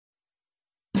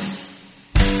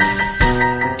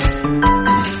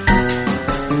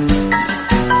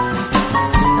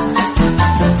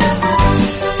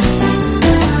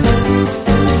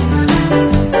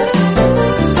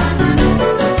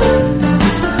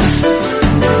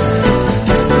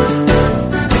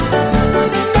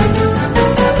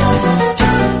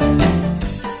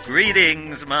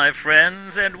my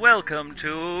friends, and welcome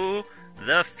to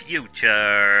the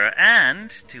future,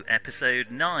 and to episode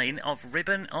 9 of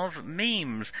Ribbon of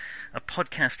Memes, a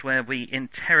podcast where we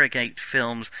interrogate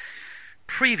films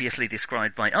previously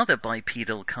described by other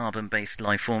bipedal carbon-based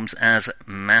lifeforms as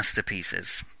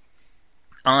masterpieces.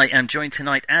 I am joined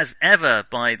tonight, as ever,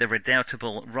 by the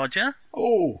redoubtable Roger.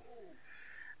 Oh.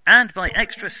 And by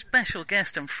extra special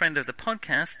guest and friend of the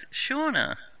podcast,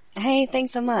 Shauna. Hey,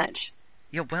 thanks so much.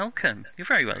 You're welcome. You're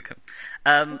very welcome.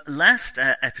 Last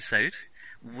episode,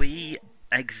 we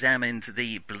examined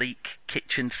the bleak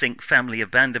kitchen sink family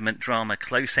abandonment drama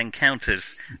Close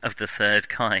Encounters of the Third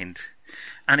Kind.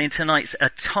 And in tonight's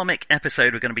atomic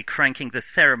episode, we're going to be cranking the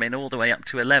theremin all the way up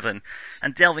to 11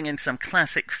 and delving into some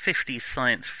classic 50s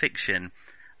science fiction.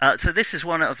 So this is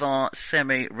one of our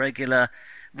semi-regular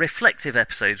reflective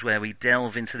episodes where we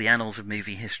delve into the annals of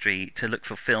movie history to look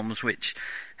for films which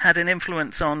had an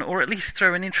influence on, or at least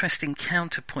throw an interesting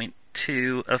counterpoint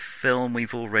to, a film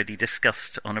we've already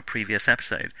discussed on a previous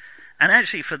episode. And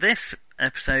actually for this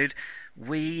episode,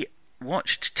 we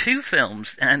watched 2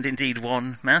 films and indeed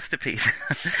one masterpiece.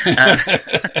 Well,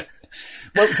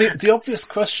 the obvious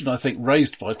question I think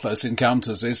raised by Close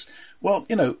Encounters is, well,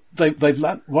 you know,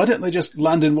 why don't they just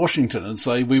land in Washington and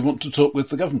say, we want to talk with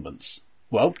the governments?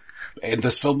 Well, in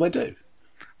this film they do.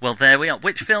 Well, there we are.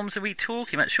 Which films are we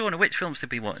talking about? Shauna, which films did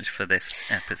we watch for this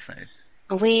episode?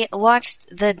 We watched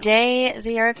The Day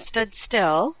the Earth Stood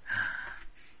Still.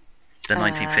 The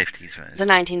 1950s version. The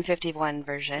 1951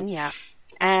 version, yeah.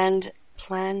 And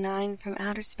Plan 9 from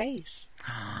Outer Space.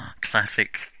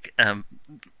 Classic.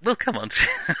 We'll come on to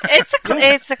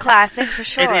It's a classic for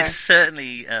sure. It is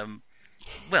certainly,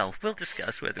 well, we'll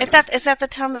discuss whether it's at the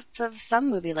top of some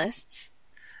movie lists.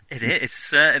 It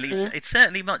is. It's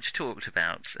certainly much talked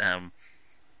about.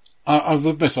 I'll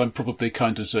admit I'm probably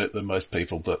kinder to it than most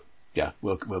people, but yeah,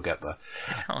 we'll get there.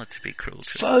 It's hard to be cruel to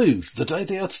So, it. The Day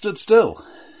the Earth Stood Still.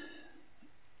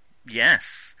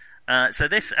 Yes. So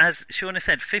this, as Shauna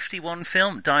said, 51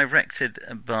 film directed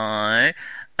by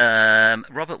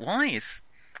Robert Wise,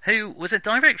 who was a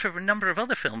director of a number of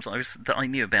other films that I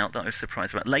knew about, that I was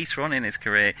surprised about. Later on in his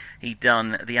career, he'd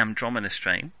done The Andromeda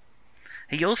Strain.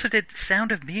 He also did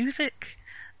Sound of Music,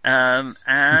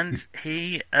 and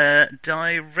he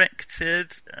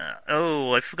directed,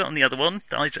 I've forgotten the other one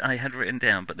that I had written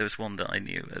down, but there was one that I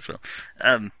knew as well.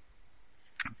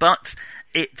 But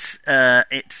it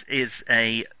is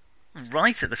a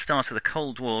right at the start of the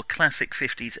Cold War classic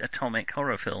 50s atomic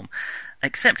horror film,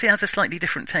 except it has a slightly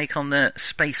different take on the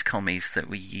space commies that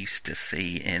we used to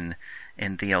see in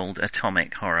the old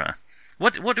atomic horror.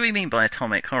 What do we mean by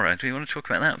atomic horror? Do we want to talk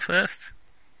about that first?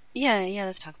 Yeah,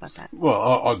 let's talk about that. Well,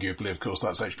 arguably, of course,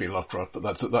 that's H.P. Lovecraft, but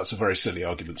that's a very silly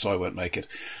argument, so I won't make it.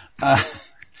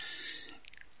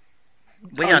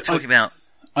 We are talking about...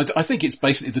 I think it's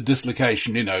basically the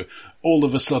dislocation, you know, all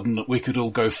of a sudden we could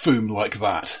all go foom like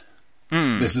that.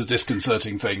 This is a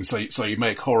disconcerting thing, so you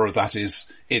make horror that is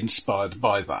inspired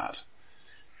by that.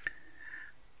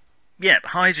 Yeah,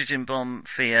 hydrogen bomb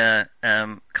fear,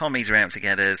 commies are out to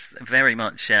get us, very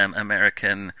much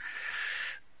American,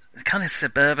 kind of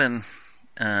suburban,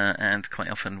 and quite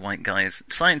often white guys,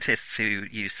 scientists who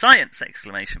use science !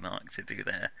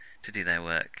 To do their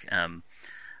work.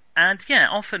 And yeah,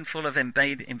 often full of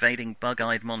invading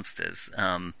bug-eyed monsters.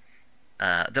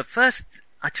 The first,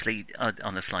 actually,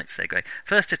 on a slight segue,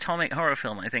 first atomic horror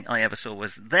film I think I ever saw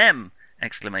was Them!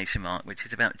 Which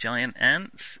is about giant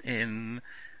ants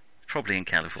probably in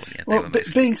California. Well,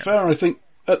 being fair, I think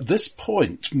at this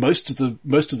point, most of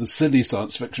the silly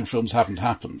science fiction films haven't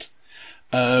happened.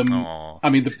 I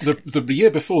mean, the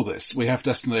year before this, we have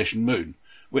Destination Moon,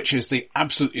 which is the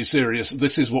absolutely serious,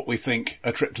 this is what we think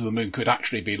a trip to the moon could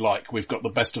actually be like. We've got the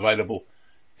best available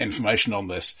information on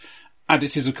this. And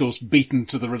it is, of course, beaten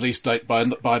to the release date by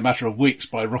a matter of weeks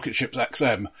by Rocket Ships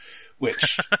XM,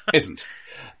 which isn't.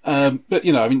 But,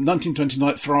 you know, I mean,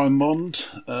 1929, Throughmond,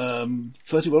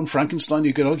 31, Frankenstein,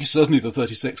 you could argue, certainly the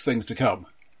 36 Things to Come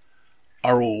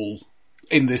are all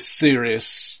in this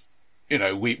serious, you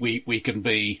know, we can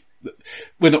be,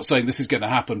 we're not saying this is going to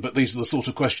happen, but these are the sort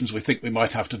of questions we think we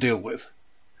might have to deal with.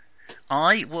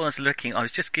 I was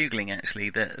just Googling actually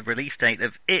the release date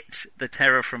of It, The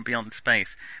Terror from Beyond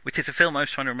Space, which is a film I was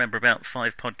trying to remember about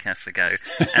 5 podcasts ago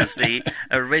as the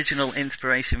original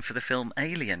inspiration for the film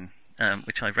Alien,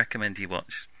 which I recommend you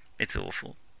watch. It's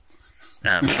awful.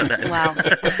 But Wow.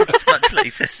 It's much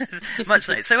later. Much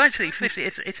later. So actually,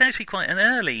 it's actually quite an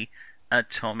early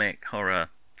atomic horror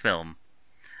film.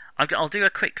 I'll do a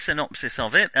quick synopsis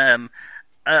of it.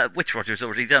 which Roger's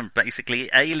already done,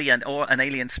 basically. An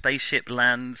alien spaceship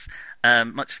lands,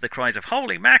 much to the cries of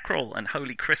 "Holy mackerel" and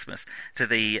 "Holy Christmas" to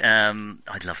the, I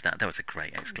love that. That was a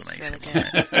great exclamation.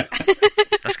 Really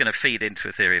that's going to feed into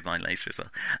a theory of mine later as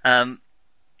well.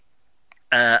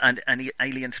 And the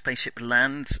alien spaceship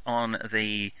lands on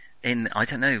I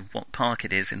don't know what park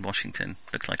it is in Washington.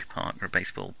 Looks like a park or a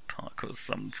baseball park or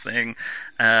something.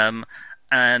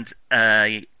 And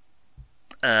a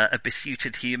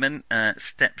besuited human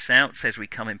steps out, says "We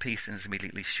come in peace," and is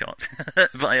immediately shot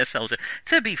by a soldier.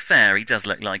 To be fair, he does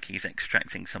look like he's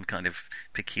extracting some kind of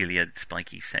peculiar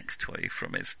spiky sex toy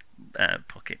from his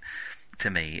pocket. To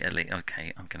me, at least.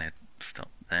 Okay, I'm going to stop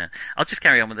there. I'll just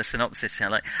carry on with the synopsis,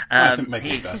 shall I? I think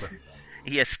maybe better.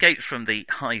 He escaped from the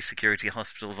high-security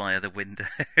hospital via the window,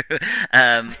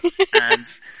 and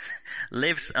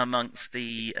lives amongst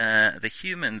the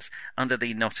humans under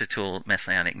the not at all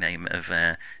messianic name of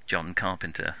John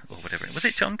Carpenter, or whatever. Was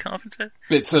it John Carpenter?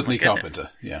 It's certainly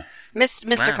Carpenter, yeah.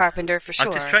 Mr. Wow. Carpenter, for sure.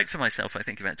 I've distracted myself, I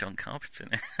think, about John Carpenter.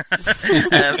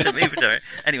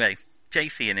 Anyway,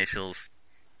 JC initials.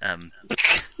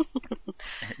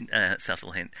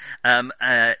 Subtle hint. The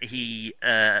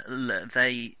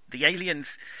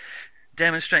aliens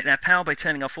demonstrate their power by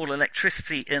turning off all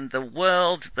electricity in the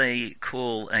world. They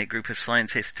call a group of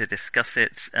scientists to discuss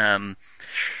it. The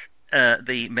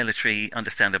military,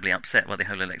 understandably upset by the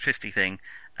whole electricity thing,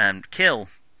 kill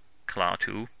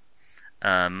Klaatu,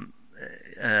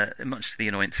 much to the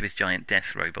annoyance of his giant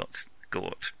death robot,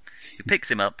 Gort, who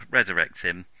picks him up, resurrects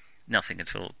him. Nothing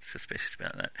at all suspicious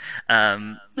about that.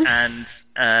 And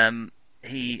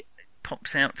he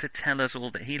pops out to tell us all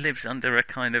that he lives under a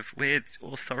kind of weird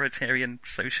authoritarian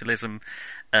socialism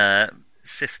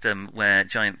system where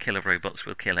giant killer robots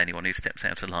will kill anyone who steps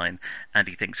out of line, and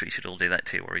he thinks we should all do that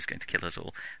too, or he's going to kill us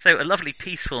all. So a lovely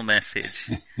peaceful message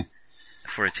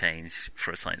for a change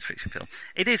for a science fiction film.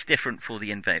 It is different from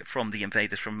the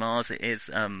Invaders from Mars. It is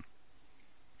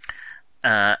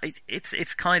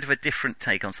it's kind of a different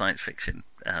take on science fiction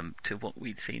to what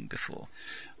we'd seen before.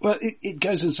 Well, it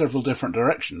goes in several different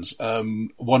directions.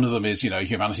 One of them is,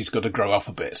 humanity's got to grow up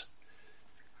a bit.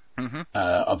 Mm-hmm.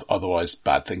 Otherwise,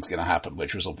 bad things are going to happen.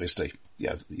 Which was obviously,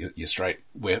 you're straight.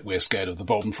 We're scared of the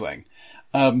bomb thing.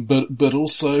 But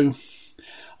also,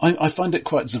 I find it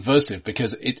quite subversive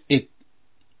because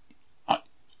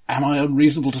am I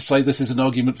unreasonable to say this is an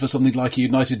argument for something like a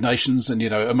United Nations and,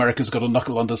 America's got a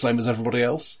knuckle under same as everybody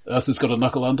else? Earth has got a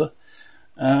knuckle under?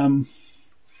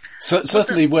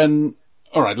 Certainly when...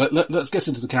 Alright, let's get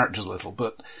into the characters a little,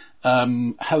 but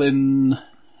Helen,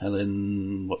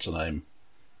 what's her name?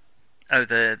 Oh,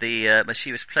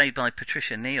 she was played by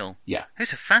Patricia Neal. Yeah.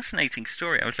 Who's a fascinating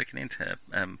story. I was looking into her,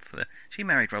 she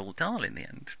married Roald Dahl in the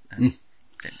end, didn't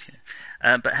she?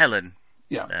 But Helen...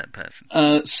 Yeah. Person.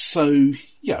 She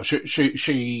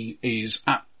is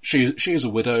a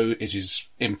widow. It is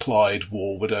implied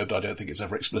war widowed. I don't think it's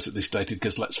ever explicitly stated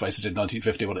because let's face it, in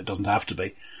 1951 it doesn't have to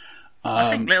be. I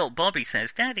think little Bobby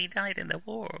says, "Daddy died in the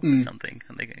war" or something.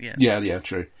 And they go, Yeah,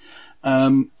 true.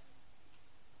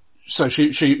 So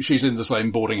she's in the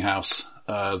same boarding house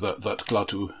that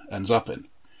Klaatu ends up in,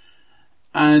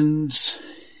 and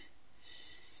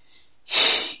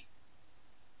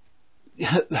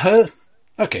her.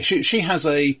 Okay, she has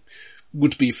a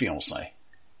would-be fiancé,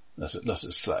 let's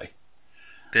just say.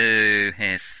 Boo,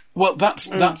 hiss. Well,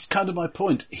 that's kind of my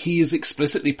point. He is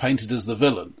explicitly painted as the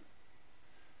villain.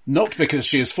 Not because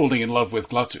she is falling in love with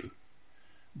Klaatu,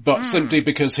 but simply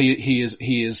because he has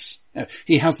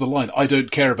the line, "I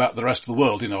don't care about the rest of the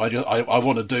world, I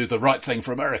want to do the right thing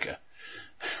for America."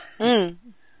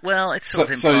 Well, it's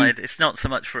sort of implied it's not so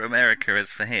much for America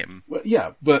as for him. Well,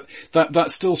 yeah, but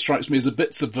that still strikes me as a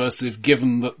bit subversive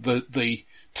given that the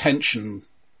tension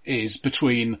is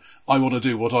between I want to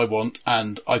do what I want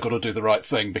and I got to do the right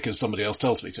thing because somebody else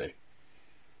tells me to.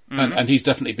 Mm-hmm. And he's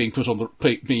definitely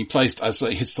being placed as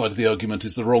his side of the argument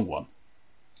is the wrong one.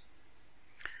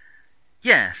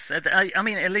 Yes, I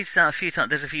mean, at least there's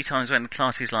a few times when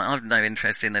Klaatu's like, "I've no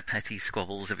interest in the petty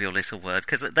squabbles of your little word,"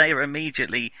 because they are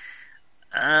immediately...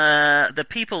 the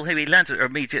people who he lands with are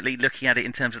immediately looking at it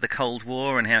in terms of the Cold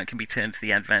War and how it can be turned to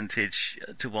the advantage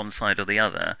to one side or the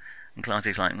other. And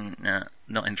Klaatu's like, nah,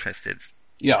 not interested.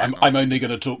 Yeah, I'm only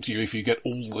going to talk to you if you get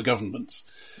all the governments.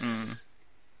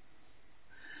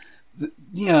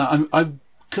 Yeah, I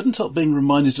couldn't help being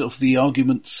reminded of the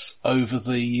arguments over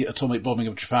the atomic bombing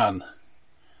of Japan.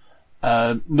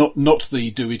 Not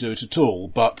the do we do it at all,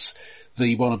 but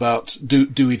the one about do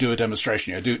we do a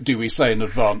demonstration? Do we say in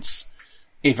advance,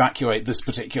 evacuate this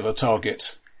particular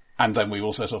target, and then we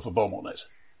will set off a bomb on it.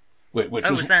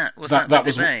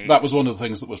 That was one of the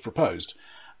things that was proposed.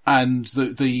 And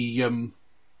the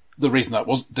reason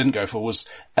that didn't go for was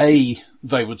A,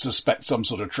 they would suspect some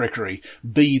sort of trickery.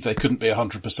 B, they couldn't be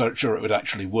 100% sure it would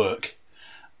actually work.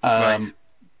 Right.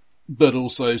 But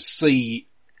also C,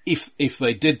 if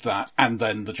they did that and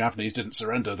then the Japanese didn't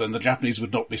surrender, then the Japanese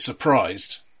would not be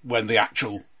surprised when the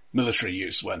actual military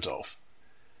use went off.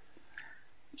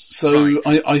 So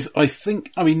right. I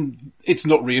think, I mean, it's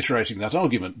not reiterating that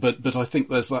argument, but I think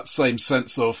there's that same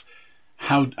sense of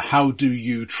how do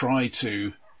you try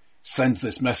to send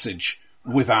this message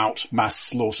without mass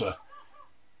slaughter?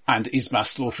 And is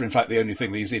mass slaughter, in fact, the only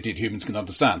thing these idiot humans can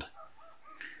understand?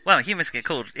 Well, humans get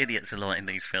called idiots a lot in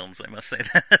these films, I must say.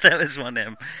 That was one of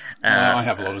them. I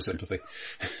have a lot of sympathy.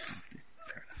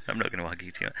 I'm not going to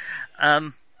argue too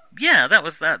much. Yeah, that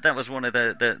was one of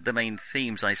the main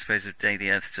themes, I suppose, of Day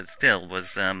the Earth Stood Still,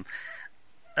 was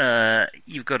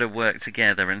you've got to work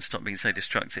together and stop being so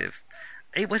destructive.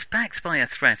 It was backed by a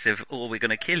threat of, "Oh, we're going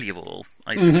to kill you all,"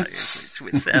 I suppose,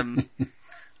 which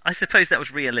I suppose that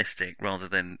was realistic rather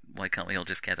than why can't we all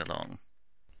just get along.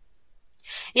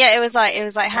 Yeah, it was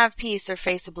like have peace or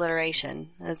face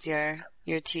obliteration as your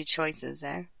two choices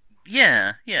there.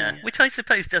 Yeah, which I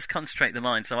suppose does concentrate the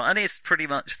mind somewhat, and it's pretty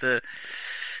much the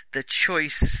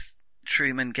choice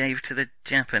Truman gave to the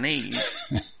Japanese.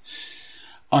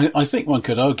 I think one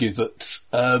could argue that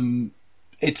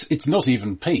it's not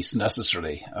even peace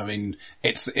necessarily. I mean,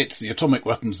 it's the atomic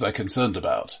weapons they're concerned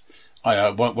about.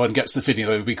 One gets the feeling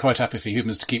they would be quite happy for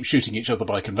humans to keep shooting each other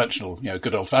by conventional,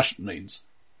 good old-fashioned means.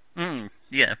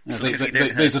 Yeah.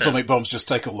 These atomic bombs just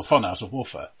take all the fun out of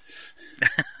warfare.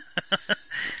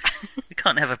 You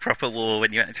can't have a proper war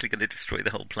when you're actually going to destroy the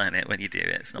whole planet when you do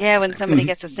it. It's not when somebody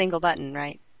gets a single button,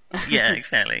 right? Yeah,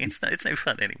 exactly. It's no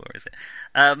fun anymore, is it?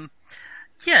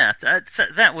 So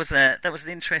that was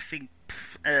an interesting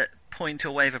point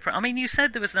or way of approach. I mean, you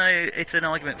said there was it's an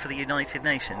argument for the United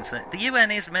Nations. The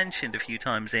UN is mentioned a few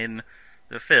times in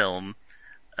the film,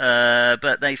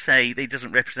 but they say it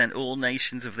doesn't represent all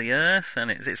nations of the Earth, and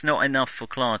it's not enough for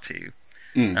Klaatu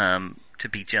to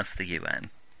be just the UN.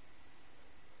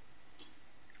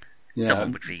 Yeah.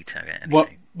 Someone would veto it.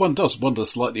 Anyway. One does wonder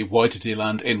slightly why did he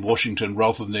land in Washington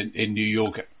rather than in New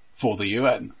York for the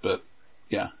UN, but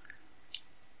yeah.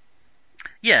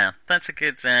 Yeah, that's a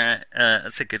good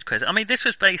question. I mean, this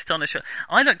was based on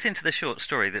I looked into the short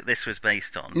story that this was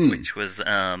based on, which was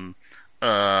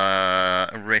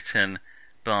written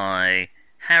by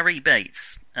Harry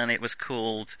Bates, and it was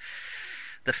called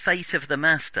The Fate of the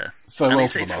Master. Farewell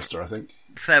to the Master, I think.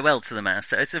 Farewell to the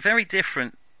Master. It's a very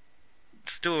different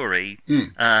story.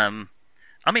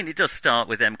 I mean, it does start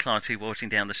with Klaatu walking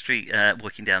down the street,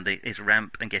 walking down his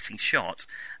ramp and getting shot.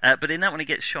 But in that one, he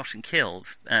gets shot and killed.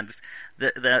 And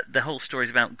the whole story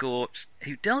is about Gort,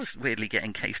 who does weirdly get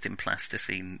encased in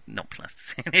plasticine. Not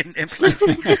plasticine, in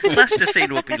plastic.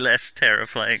 Plasticine would be less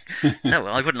terrifying. No,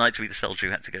 I wouldn't like to be the soldier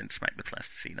who had to go and smack the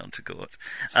plasticine onto Gort.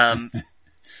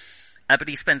 But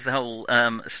he spends the whole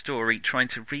story trying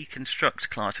to reconstruct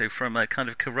Klaatu from a kind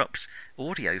of corrupt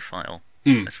audio file,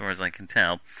 as far as I can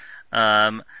tell.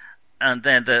 And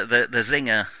then the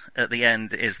zinger at the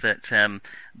end is that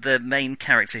the main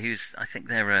character, who's, I think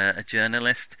they're a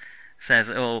journalist,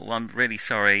 says, "Oh, I'm really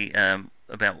sorry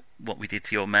about what we did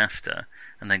to your master."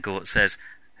 And then Gort says,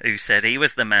 "Who said he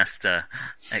was the master?" !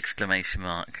 That's,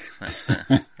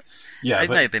 yeah, it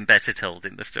may have been better told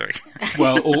in the story.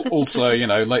 Well, also,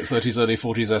 late 30s, early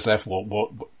 40s SF what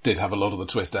did have a lot of the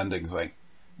twist ending thing.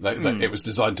 It was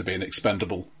designed to be an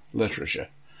expendable literature.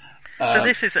 So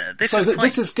this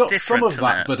has got some of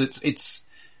that, but it's.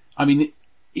 I mean,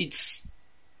 it's.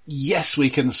 Yes,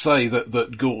 we can say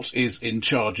that Gort is in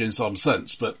charge in some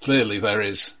sense, but clearly there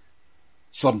is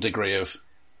some degree of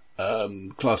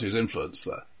Klaatu's influence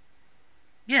there.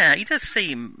 Yeah, he does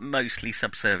seem mostly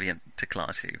subservient to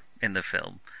Klaatu in the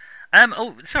film.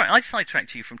 Sorry, I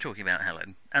sidetracked you from talking about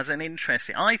Helen as I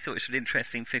thought it was an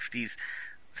interesting 50s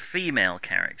female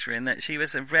character in that she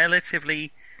was a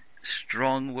relatively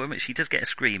strong woman. She does get a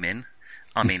scream in.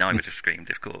 I mean, I would have screamed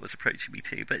if Gort was approaching me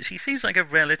too, but she seems like a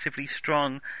relatively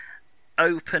strong,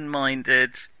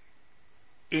 open-minded,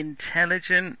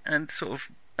 intelligent, and sort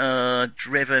of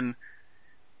driven.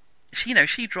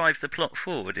 She drives the plot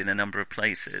forward in a number of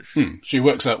places. She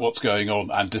works out what's going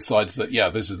on and decides that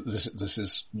this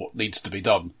is what needs to be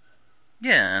done.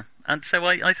 Yeah, and so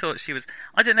I thought she was.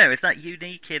 I don't know. Is that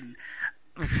unique in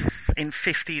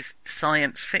 50s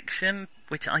science fiction?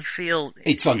 Which I feel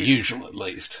it's unusual, at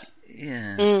least.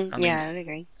 Yeah, I would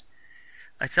agree.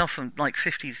 It's often like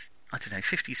 50s. I don't know.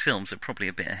 50s films are probably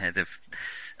a bit ahead of.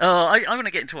 I want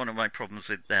to get into one of my problems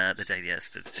with The Day the Earth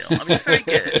Stood Still. I mean, it's very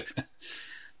good,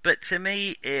 but to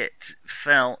me, it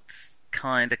felt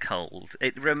kind of cold.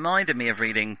 It reminded me of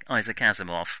reading Isaac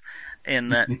Asimov in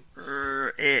that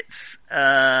it's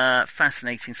a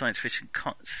fascinating science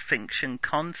fiction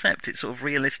concept. It's sort of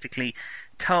realistically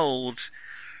told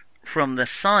from the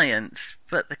science,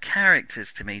 but the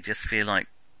characters to me just feel like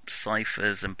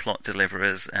ciphers and plot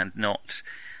deliverers and not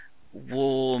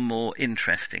warm or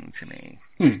interesting to me.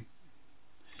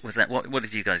 Was that what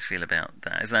did you guys feel about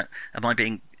that? Am I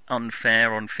being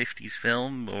unfair on 50s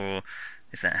film, or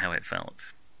is that how it felt?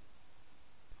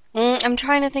 I'm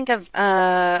trying to think of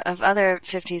other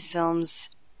 50s films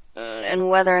and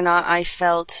whether or not I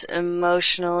felt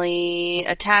emotionally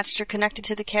attached or connected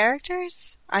to the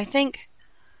characters.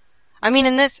 I mean,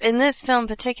 in this film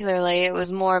particularly, it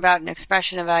was more about an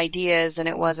expression of ideas than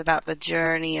it was about the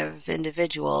journey of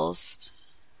individuals.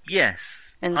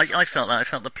 Yes. And I felt that. I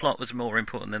felt the plot was more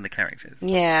important than the characters.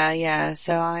 Yeah.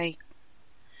 So I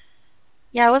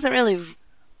wasn't really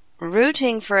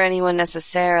rooting for anyone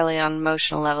necessarily on an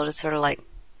emotional level, just sort of like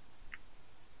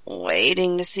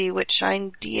waiting to see which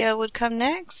idea would come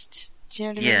next. Do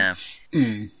you know what I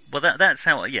mean? Well, that's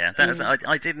how. Yeah,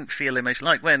 I didn't feel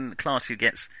emotional. Like when Klaatu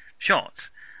gets shot,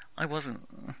 I was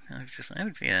just like, oh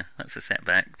dear, that's a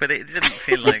setback. But it didn't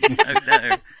feel like, oh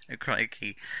no, oh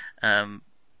crikey. I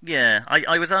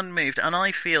was unmoved, and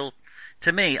I feel,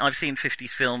 to me, I've seen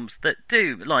 50s films that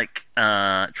do, like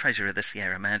Treasure of the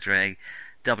Sierra Madre,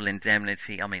 Double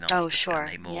Indemnity. I mean, I'll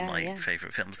name all my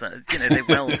favourite films. That, they're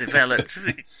well developed.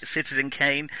 Citizen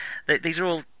Kane. These are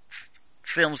all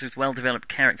films with well-developed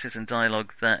characters and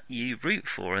dialogue that you root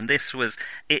for, and this was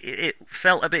it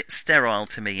felt a bit sterile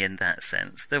to me in that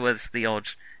sense. There was the odd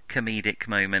comedic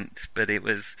moment, but it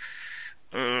was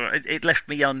it left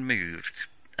me unmoved.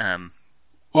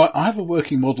 Well, I have a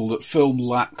working model that film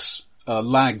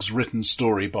lags written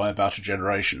story by about a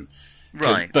generation.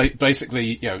 Right.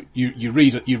 Basically, you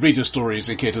read a story as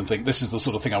a kid and think, this is the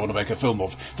sort of thing I want to make a film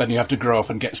of. Then you have to grow up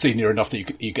and get senior enough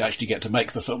that you actually get to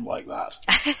make the film like that.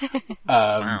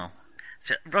 Wow.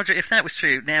 So, Roger, if that was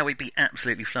true, now we'd be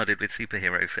absolutely flooded with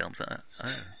superhero films.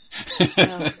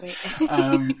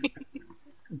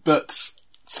 But,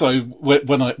 so,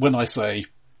 when I say,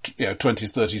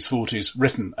 20s, 30s, 40s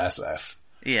written SF,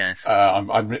 yes,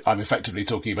 I'm effectively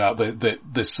talking about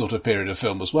this sort of period of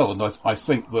film as well, and I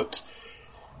think that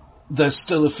there's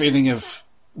still a feeling of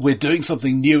we're doing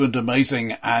something new and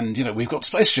amazing, and we've got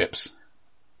spaceships.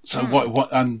 So what?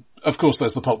 And of course,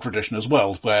 there's the pulp tradition as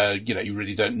well, where you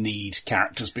really don't need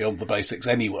characters beyond the basics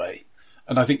anyway.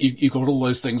 And I think you've got all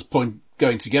those things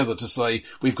going together to say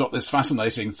we've got this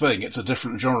fascinating thing. It's a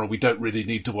different genre. We don't really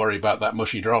need to worry about that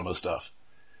mushy drama stuff.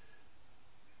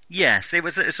 Yes, it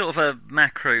was a sort of a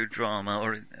macro drama,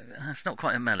 or it's not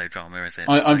quite a melodrama, is it?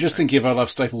 I'm just thinking of I Love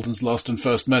Stapleton's Last and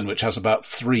First Men, which has about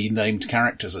 3 named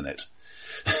characters in it.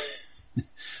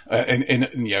 in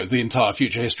the entire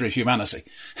future history of humanity.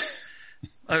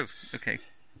 Oh, okay.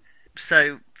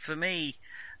 So, for me,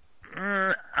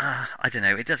 I don't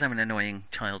know, it does have an annoying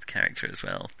child character as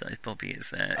well. Bobby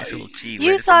is it's all G.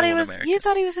 You thought he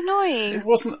was annoying. It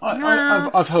wasn't,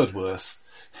 I've heard worse.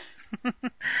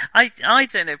 I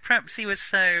don't know, perhaps he was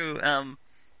so,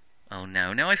 oh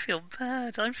no, I feel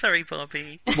bad. I'm sorry,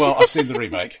 Bobby. Well, I've seen the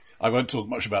remake. I won't talk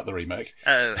much about the remake.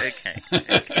 Oh, okay.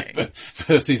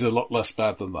 but he's a lot less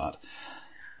bad than that.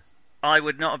 I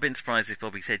would not have been surprised if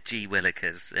Bobby said G.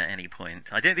 Willikers at any point.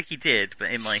 I don't think he did,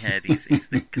 but in my head he's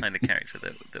the kind of character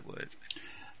that would.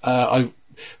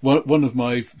 One of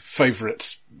my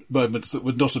favourite moments that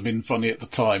would not have been funny at the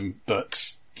time,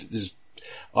 but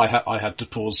I had to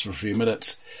pause for a few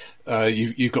minutes.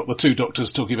 You've got the 2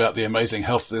 doctors talking about the amazing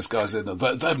health this guy's in, and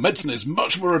their medicine is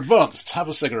much more advanced. Have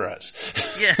a cigarette.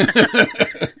 Yeah.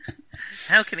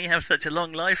 How can he have such a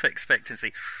long life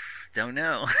expectancy? Don't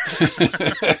know.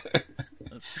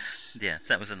 Yeah,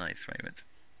 that was a nice moment.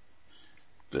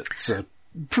 But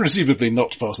presumably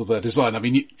not part of their design. I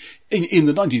mean, in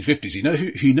the 1950s,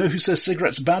 you know who says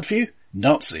cigarettes are bad for you?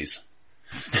 Nazis.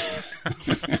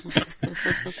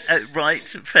 Right,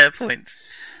 fair point.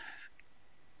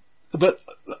 But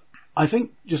I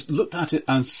think just looked at it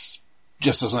as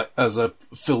just as a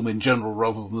film in general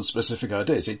rather than the specific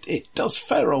ideas, it does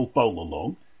fair old bowl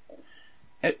along.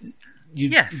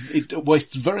 Yes. It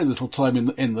wastes very little time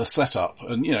in the setup,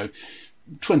 and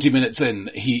 20 minutes in,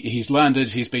 he's landed,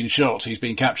 he's been shot, he's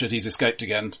been captured, he's escaped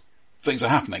again. Things are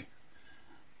happening.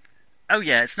 Oh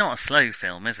yeah, it's not a slow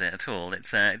film, is it, at all? It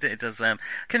does,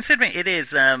 considering it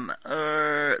is,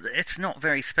 it's not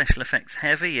very special effects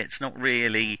heavy, it's not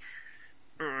really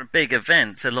big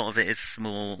events, a lot of it is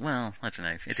small, well, I don't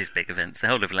know, it is big events, the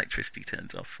whole of Electricity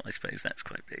turns off, I suppose that's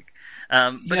quite big.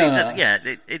 But yeah.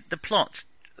 It does, the plot,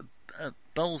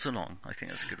 bowls along. I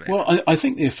think that's a good way. Well, I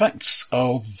think the effects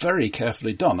are very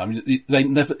carefully done. I mean, they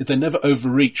never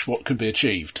overreach what can be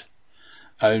achieved.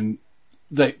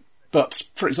 But,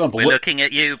 for example... We're looking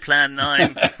at you, Plan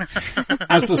 9.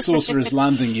 As the sorcerer is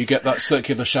landing, you get that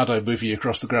circular shadow moving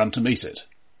across the ground to meet it.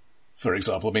 For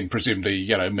example, I mean, presumably,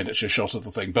 miniature shot of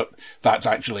the thing, but that's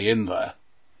actually in there.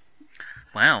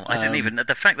 Wow, I didn't even...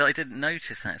 The fact that I didn't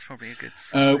notice that is probably a good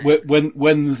sign.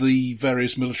 When the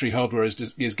various military hardware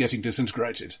is getting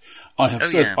disintegrated, I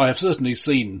have certainly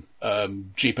seen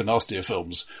cheaper, nastier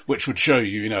films, which would show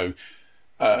you,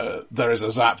 there is a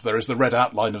zap, there is the red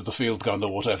outline of the field gun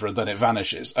or whatever, and then it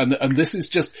vanishes. And this is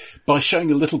just, by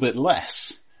showing a little bit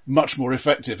less, much more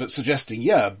effective at suggesting,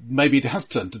 maybe it has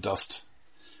turned to dust.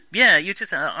 Yeah,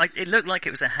 it looked like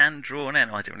it was a hand-drawn, I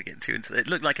don't want to get too into it. It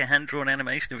looked like a hand-drawn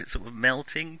animation of it sort of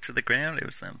melting to the ground. It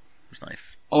was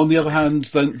nice. On the other hand,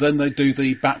 then they do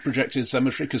the back-projected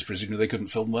cemetery, because presumably they couldn't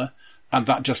film there, and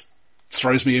that just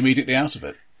throws me immediately out of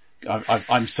it.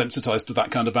 I'm sensitized to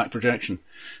that kind of back projection.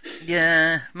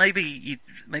 Yeah, maybe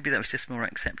that was just more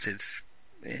accepted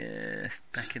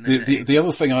back in the day. The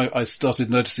other thing I started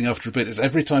noticing after a bit is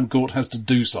every time Gort has to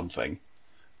do something,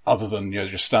 other than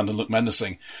just stand and look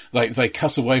menacing, they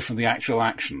cut away from the actual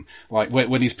action. Like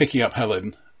when he's picking up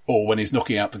Helen, or when he's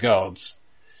knocking out the guards,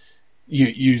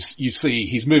 you see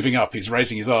he's moving up, he's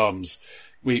raising his arms.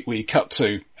 We cut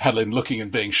to Helen looking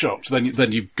and being shocked.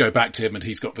 Then you go back to him and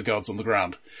he's got the guards on the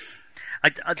ground.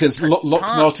 Because Lock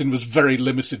Martin was very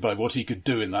limited by what he could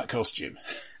do in that costume.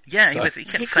 Yeah, so. He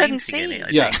kept fainting in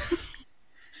it, I think.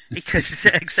 He couldn't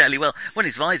exactly. Well, when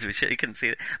his visor was shut, he couldn't see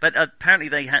it. But apparently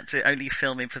they had to only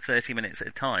film him for 30 minutes at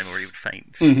a time or he would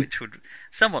faint, which would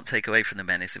somewhat take away from the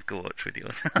menace of Gort with your...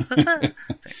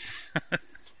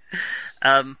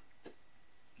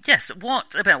 Yes,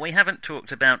 what about, we haven't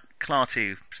talked about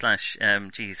Klaatu /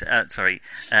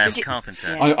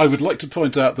 Carpenter. Yeah. I would like to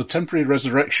point out the temporary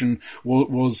resurrection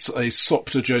was a sop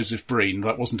to Joseph Breen.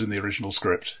 That wasn't in the original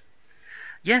script.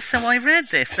 Yes, so I read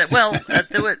this. There were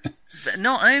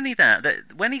not only that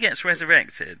when he gets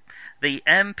resurrected, the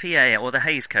MPA, or the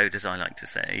Hays Code, as I like to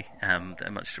say,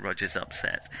 much to Roger's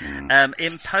upset,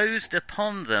 imposed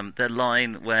upon them the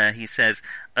line where he says,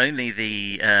 only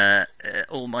the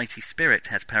Almighty Spirit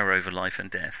has power over life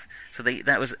and death. So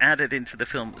that was added into the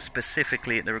film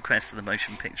specifically at the request of the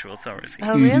Motion Picture Authority.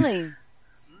 Oh, really?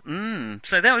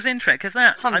 So that was interesting,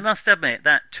 because I must admit,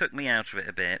 that took me out of it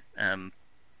a bit.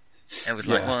 It was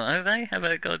like, well, they have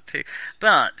a god too.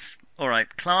 But, alright,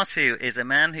 Klaatu is a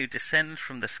man who descends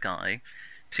from the sky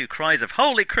to cries of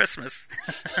Holy Christmas!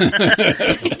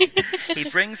 He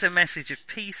brings a message of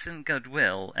peace and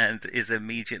goodwill and is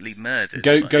immediately murdered.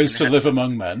 Goes to live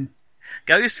among men.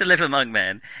 Goes to live among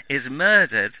men, is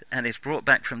murdered and is brought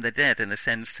back from the dead and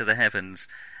ascends to the heavens.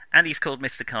 And he's called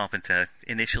Mr. Carpenter,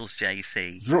 initials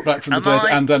JC. Brought back from the dead,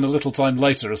 and then a little time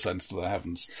later ascends to the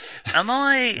heavens. I'm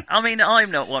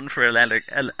not one for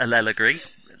allegory.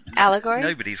 Allegory?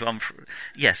 Nobody's one for...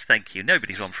 Yes, thank you.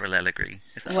 Nobody's one for allegory.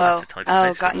 Is that Whoa. That's a type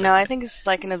of God, no, I think it's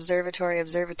like an observatory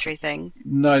thing.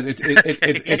 No,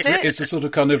 it's a sort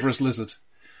of carnivorous lizard.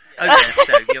 Oh yes,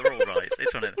 no, you're all right.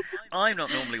 It's one of them. I'm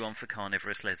not normally one for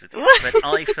carnivorous lizards, but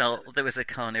I felt there was a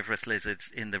carnivor's lizard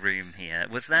in the room here.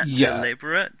 Was that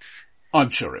deliberate?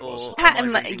 I'm sure it was.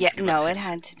 It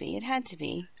had to be.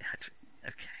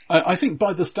 Okay. I think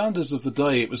by the standards of the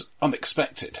day, it was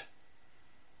unexpected.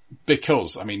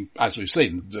 Because, I mean, as we've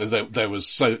seen, there was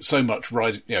so much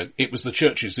rise. It was the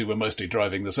churches who were mostly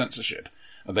driving the censorship,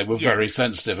 and they were very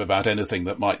sensitive about anything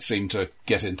that might seem to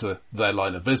get into their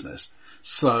line of business.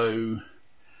 So,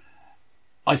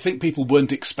 I think people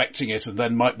weren't expecting it, and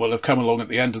then might well have come along at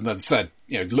the end and then said,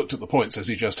 looked at the points as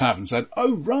you just have and said,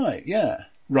 "Oh right, yeah,"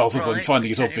 rather than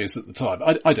finding it obvious at the time.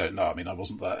 I don't know. I mean, I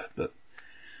wasn't there, but.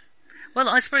 Well,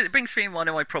 I suppose it brings me one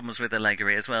of my problems with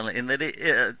allegory as well, in that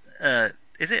is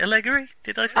it allegory?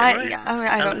 Did I say it right?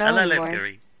 I don't know anymore.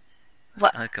 Allegory.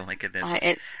 What? Oh my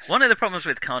goodness! One of the problems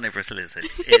with carnivorous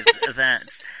lizards is that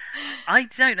I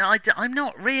don't know. I'm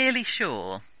not really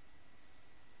sure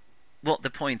what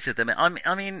the point of them.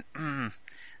 I mean,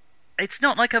 it's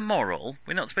not like a moral.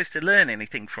 We're not supposed to learn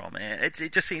anything from it.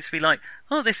 It just seems to be like,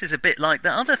 oh, this is a bit like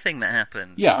that other thing that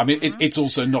happened. Yeah, I mean, it's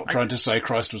also not trying to say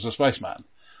Christ was a spaceman.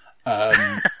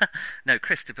 No,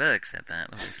 Christa Berg said that,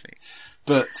 obviously.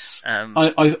 But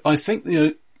I think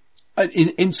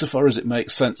insofar as it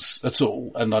makes sense at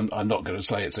all, and I'm not going to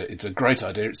say it's a great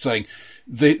idea. It's saying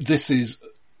this is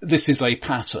a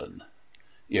pattern.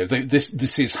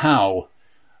 This is how,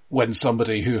 when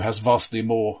somebody who has vastly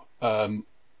more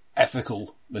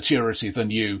ethical maturity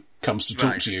than you comes to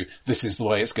talk to you, this is the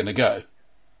way it's going to go.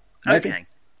 Maybe? Okay.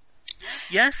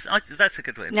 Yes, that's a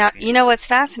good way of Now, putting it. you know what's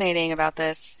fascinating about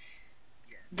this?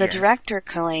 The Yes. director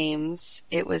claims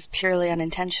it was purely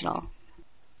unintentional.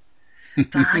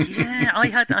 Yeah, I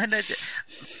had.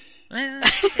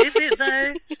 Is it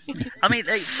though? I mean,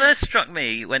 it first struck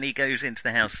me when he goes into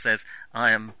the house and says,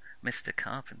 "I am Mr.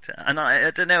 Carpenter," and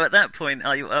I don't know. At that point,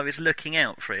 I was looking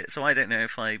out for it, so I don't know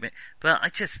if but I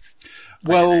just.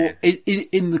 Well,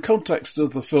 in the context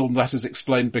of the film, that is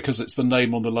explained because it's the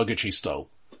name on the luggage he stole.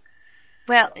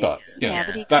 Well, But yeah,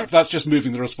 but he that's just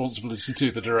moving the responsibility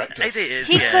to the director. It is.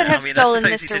 He yeah. could have I mean, I stolen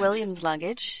suppose he Mr. didn't- Williams'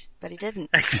 luggage, but he didn't.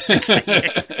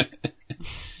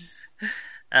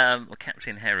 Or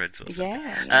Captain Herod's or something.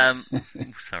 Yeah.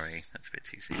 Sorry, that's a bit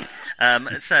too soon. I've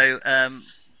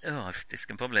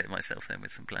discombobulated myself then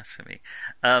with some blasphemy.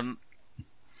 Well,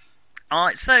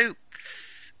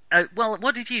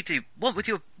 what did you do? What were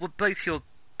both your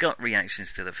gut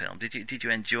reactions to the film? Did you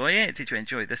enjoy it? Did you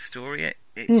enjoy the story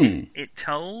it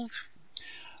told?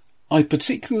 I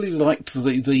particularly liked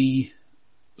the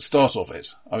start of it.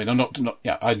 I mean,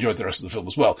 I enjoyed the rest of the film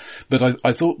as well, but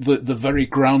I thought that the very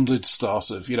grounded start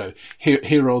of,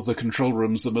 here are the control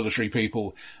rooms, the military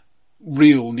people,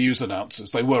 real news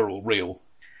announcers. They were all real.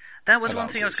 That was one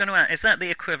thing I was going to ask. Is that the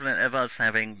equivalent of us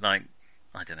having, like,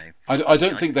 I don't know. I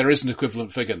don't think there is an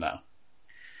equivalent figure now.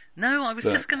 No, I was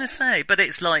just going to say, but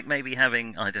it's like maybe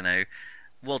having, I don't know,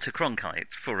 Walter Cronkite,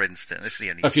 for instance. It's the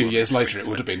only A few years later, it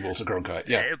would have been Walter Cronkite.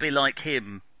 Yeah, it would be like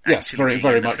him. yes, very, being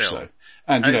very in the much film. so.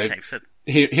 And So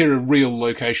here are real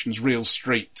locations, real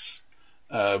streets,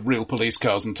 real police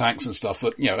cars and tanks and stuff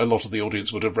that a lot of the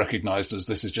audience would have recognised as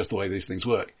this is just the way these things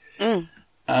work. And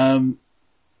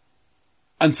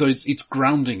so it's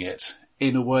grounding it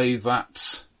in a way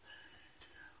that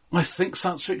I think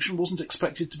science fiction wasn't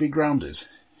expected to be grounded.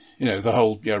 The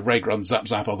whole ray gun zap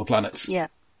zap other planets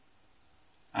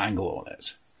angle on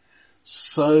it.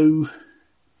 So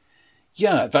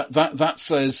yeah, that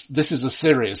says this is a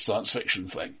serious science fiction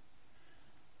thing.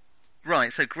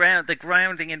 right, so the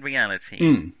grounding in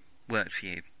reality worked for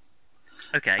you.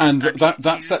 Okay. And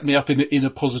that set me up in a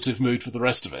positive mood for the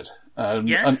rest of it.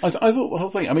 Yes. And I thought the whole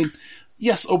thing, I mean,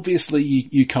 yes, obviously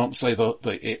you can't say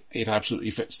that it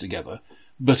absolutely fits together,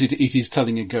 but it is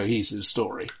telling a cohesive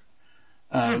story.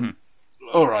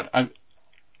 All right, I'm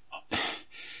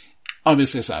a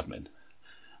sysadmin.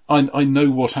 I know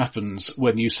what happens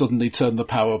when you suddenly turn the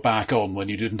power back on when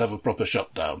you didn't have a proper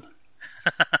shutdown.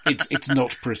 It's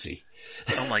not pretty.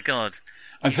 Oh my god.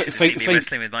 And You should have seen me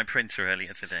wrestling with my printer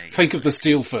earlier today. Think of the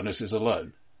steel furnaces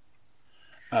alone.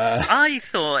 I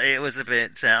thought it was a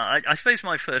bit... I suppose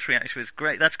my first reaction was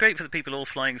great. That's great for the people all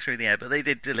flying through the air, but they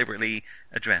did deliberately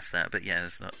address that. But yeah,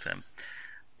 it's not...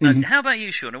 How about you,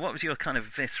 Shauna? What was your kind of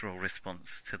visceral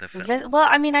response to the film? Well,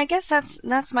 I mean, I guess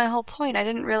that's my whole point. I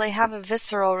didn't really have a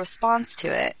visceral response to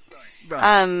it.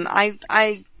 Right.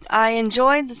 I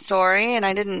enjoyed the story, and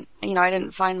I didn't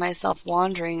find myself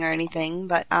wandering or anything,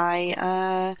 but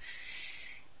I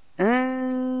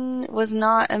was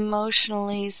not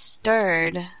emotionally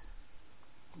stirred.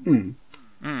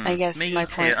 I guess Me my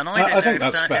too, point. and I think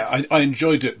that's fair. I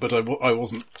enjoyed it, but I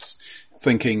wasn't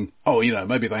thinking,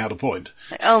 maybe they had a point.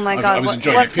 Like, oh my I god, was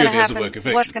enjoying what's it going to purely as a happen? work of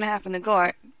fiction. What's going to happen to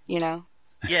Gort? Yeah,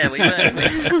 we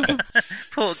weren't.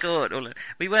 Poor Gord.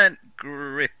 We weren't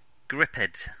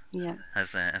gripped, Yeah.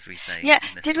 as we say. Yeah. in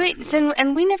this Did we? part of the world.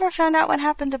 And we never found out what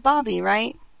happened to Bobby,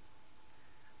 right?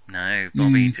 No,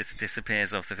 Bobby just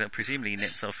disappears off the film. Presumably he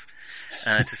nips off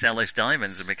to sell those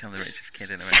diamonds and become the richest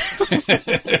kid in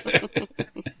America.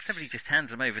 Somebody just hands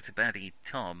them over to baddie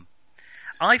Tom.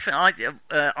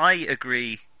 I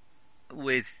agree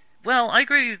with... Well, I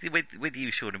agree with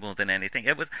you, Shauna, more than anything.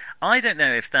 I don't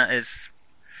know if that is...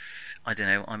 I don't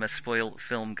know, I'm a spoiled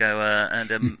film goer, and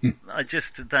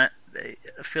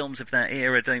films of that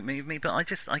era don't move me, but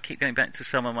I keep going back to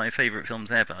some of my favourite films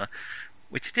ever,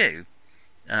 which do.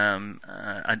 And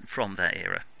from that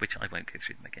era, which I won't go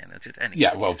through them again.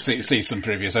 See some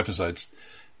previous episodes.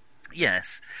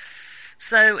 Yes.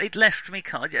 So it left me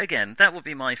again. That would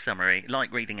be my summary.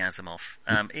 Like reading Asimov,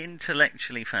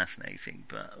 intellectually fascinating,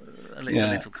 but a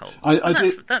little cold.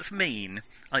 That's mean,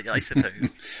 I suppose.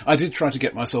 I did try to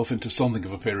get myself into something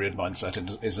of a period mindset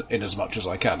in as much as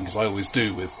I can, because I always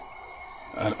do with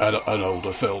an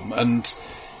older film, and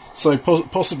so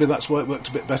possibly that's why it worked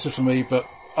a bit better for me. But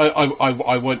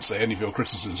I won't say any of your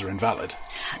criticisms are invalid.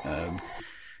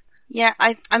 Yeah,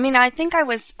 I mean, I think I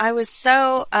was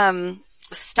so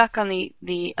stuck on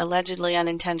the allegedly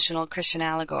unintentional Christian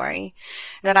allegory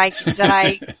that I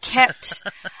kept.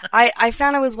 I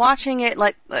found I was watching it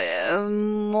like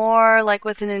more like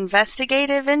with an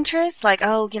investigative interest, like,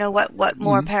 oh, you know, what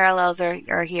more parallels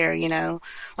are here, you know,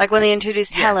 like when they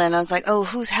introduced Helen, I was like, oh,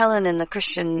 who's Helen in the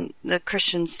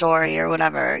Christian story or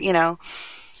whatever, you know,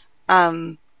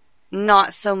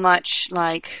 not so much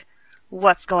like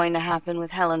what's going to happen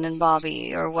with Helen and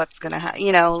Bobby or what's going to happen,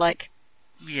 you know, like.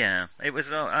 Yeah, it was,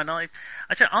 and I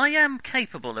am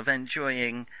capable of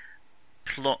enjoying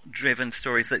plot-driven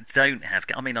stories that don't have.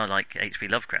 I mean, I like H.P.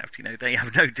 Lovecraft. You know, they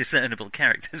have no discernible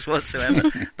characters whatsoever,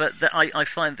 but I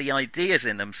find the ideas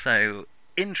in them so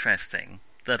interesting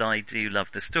that I do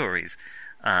love the stories.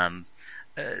 Normal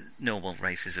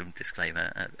racism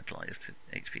disclaimer applies to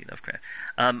H.P. Lovecraft.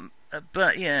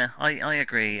 But yeah, I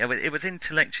agree. It was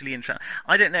intellectually interesting.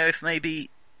 I don't know if maybe.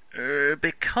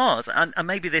 Because, and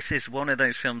maybe this is one of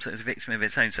those films that was a victim of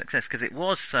its own success, because it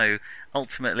was so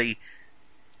ultimately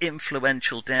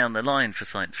influential down the line for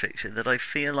science fiction that I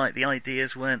feel like the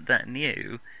ideas weren't that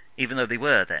new, even though they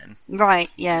were then. Right,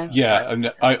 yeah. Yeah, and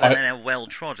they're well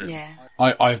trodden. Yeah.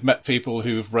 I've met people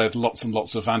who've read lots and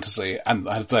lots of fantasy and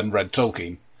have then read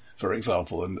Tolkien, for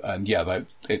example, and yeah,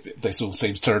 this all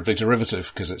seems terribly derivative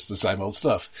because it's the same old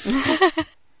stuff.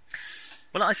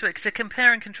 Well, I suppose to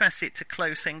compare and contrast it to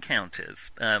Close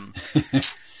Encounters,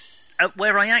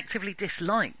 where I actively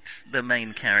disliked the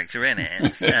main character in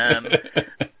it, and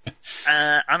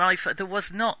there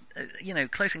was not, you know,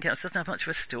 Close Encounters doesn't have much of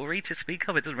a story to speak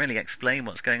of. It doesn't really explain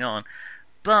what's going on,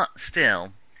 but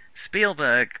still,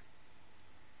 Spielberg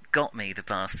got me, the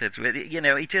bastard. You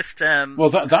know, he just well,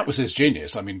 that was his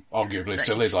genius. I mean, arguably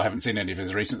still is. I haven't seen any of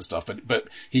his recent stuff, but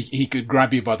he could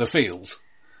grab you by the feels.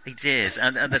 He did,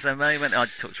 and there's a moment, I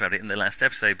talked about it in the last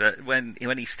episode, but when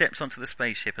he steps onto the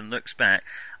spaceship and looks back,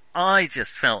 I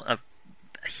just felt a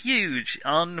huge,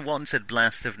 unwanted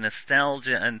blast of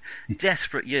nostalgia and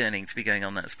desperate yearning to be going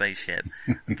on that spaceship,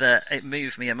 that it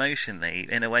moved me emotionally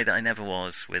in a way that I never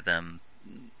was with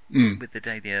The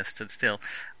Day the Earth Stood Still.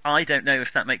 I don't know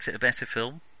if that makes it a better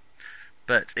film,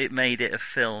 but it made it a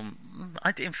film.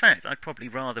 In fact, I'd probably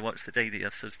rather watch The Day the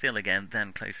Earth Stood Still again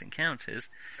than Close Encounters.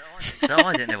 So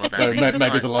I don't know what that means.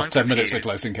 Maybe the last 10 minutes of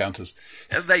Close Encounters.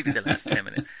 Maybe the last 10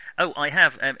 minutes. Oh, I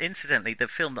have, incidentally, the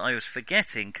film that I was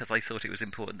forgetting because I thought it was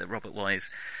important that Robert Wise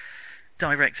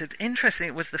directed. Interesting,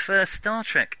 it was the first Star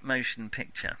Trek motion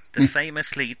picture. The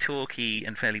famously talky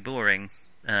and fairly boring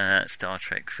Star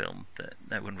Trek film that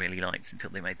no one really liked until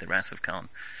they made The Wrath of Khan,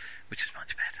 which was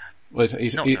much better. Well,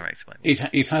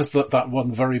 it has that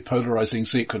one very polarizing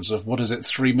sequence of,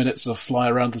 3 minutes of fly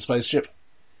around the spaceship?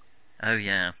 Oh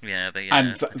yeah.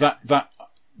 And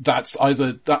that's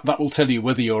either, that will tell you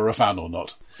whether you're a fan or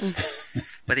not.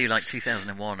 Whether you like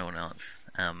 2001 or not.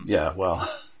 Yeah, well.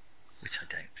 Which I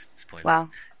don't. Spoilers. Wow.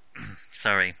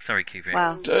 Sorry Kubrick.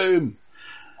 Wow. Doom.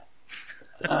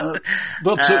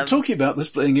 Talking about this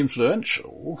being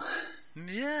influential.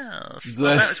 Yes.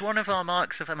 Well, that was one of our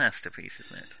marks of a masterpiece,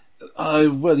 isn't it?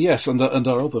 Well, yes, and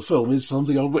our other film is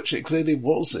something on which it clearly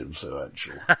was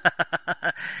influential.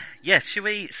 Yes, should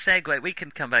we segue? We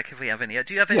can come back if we have any.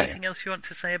 Do you have anything else you want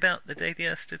to say about The Day the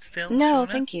Earth Stood Still? No,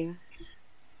 thank you.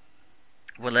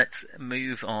 Well, let's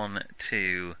move on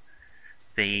to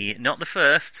not the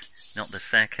first, not the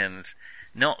second,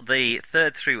 not the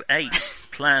 3rd through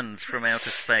 8th plans from outer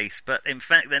space, but in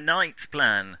fact the 9th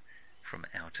plan from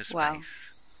outer space. Wow.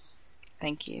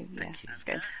 Thank you. Thank you. That's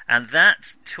good. And that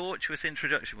tortuous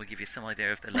introduction will give you some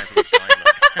idea of the level of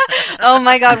dialogue. Oh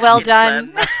my god, well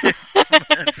done.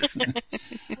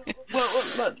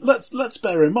 Well, let's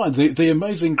bear in mind, the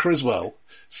amazing Criswell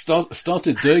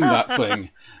started doing that thing.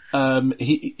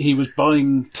 He was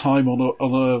buying time on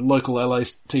a local LA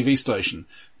TV station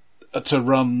to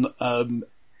run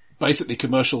basically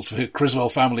commercials for Criswell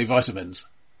Family Vitamins.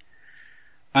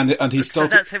 And he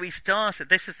started. So that's how he started.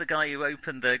 This is the guy who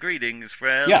opened the greetings,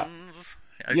 friends. Yeah.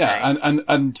 Okay. Yeah,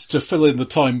 and to fill in the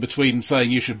time between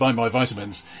saying you should buy my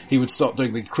vitamins, he would start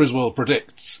doing the Criswell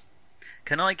predicts.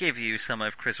 Can I give you some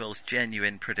of Criswell's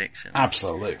genuine predictions?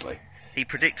 Absolutely. He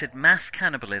predicted mass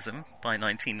cannibalism by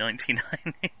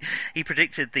 1999. He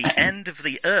predicted the end of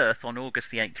the Earth on August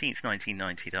the 18th,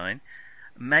 1999.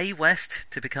 Mae West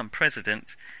to become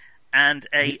president, and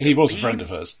he was a friend of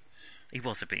hers. He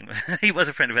was a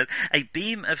friend of hers. A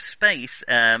beam of space,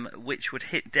 which would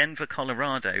hit Denver,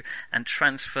 Colorado, and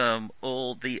transform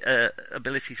all the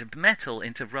abilities of metal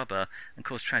into rubber and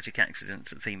cause tragic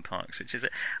accidents at theme parks, which is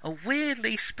a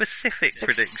weirdly specific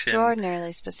prediction.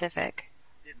 Extraordinarily specific.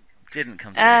 Didn't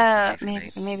come to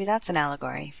maybe that's an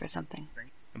allegory for something.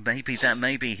 Maybe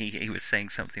he was saying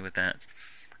something with that.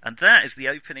 And that is the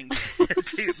opening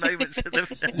 2 moments of the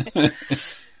film.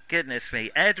 Goodness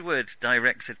me. Edward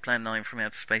directed Plan 9 from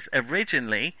Outer Space,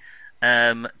 originally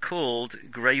called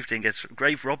Grave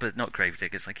Robbers, not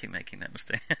Gravediggers, I keep making that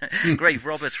mistake. Grave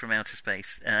Robbers from Outer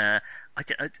Space. If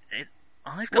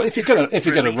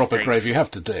you're going to rob a grave, you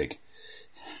have to dig.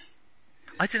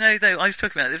 I don't know though, I was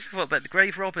talking about this before, but the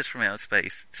Grave Robbers from Outer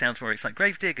Space sounds more exciting.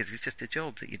 Grave Diggers is just a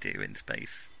job that you do in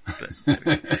space. But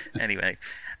anyway,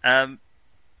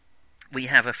 we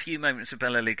have a few moments of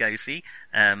Bela Lugosi,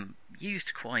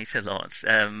 used quite a lot,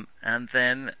 and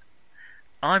then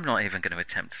I'm not even going to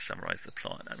attempt to summarise the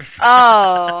plot.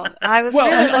 I was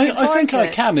really looking I think to I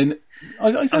it. can.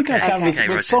 I think I can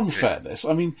with some Roger, fairness.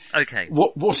 I mean,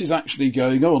 what is actually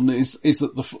going on is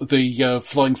that the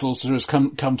flying saucer has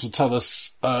come to tell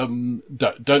us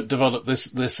don't develop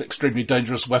this extremely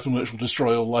dangerous weapon which will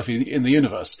destroy all life in the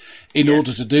universe. In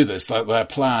order to do this, their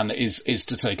plan is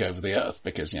to take over the Earth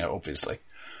because obviously.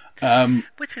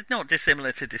 Which is not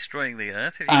dissimilar to destroying the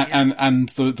Earth. And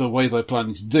the way they're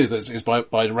planning to do this is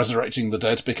by resurrecting the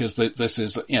dead because this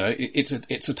is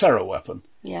it's a terror weapon.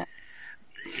 Yeah.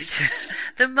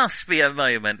 There must be a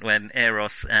moment when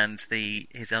Eros and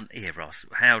Eros,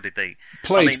 how did they...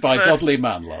 Played by Dudley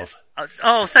Manlove.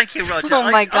 Thank you, Roger. Oh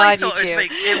my God, I thought you it was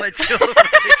being immature.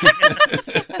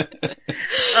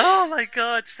 Oh my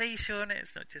God, see, Sean,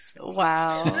 it's not just...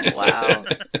 Wow.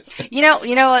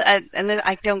 And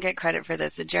I don't get credit for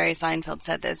this, Jerry Seinfeld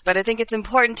said this, but I think it's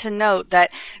important to note that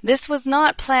this was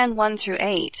not Plan 1 through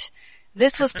 8.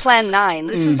 This was Plan 9.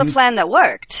 This is the plan that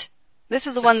worked. This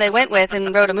is the one they went with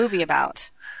and wrote a movie about.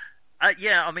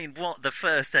 Yeah, I mean, what the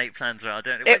first 8 plans are, I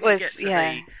don't know. It was,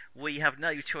 we have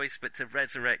no choice but to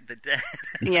resurrect the dead.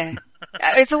 Yeah.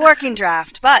 It's a working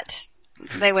draft, but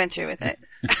they went through with it.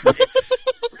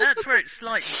 That's where it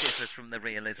slightly differs from the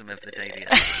realism of the Daily.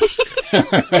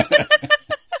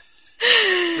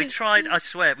 We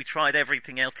tried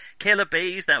everything else. Killer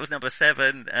Bees, that was number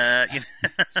 7.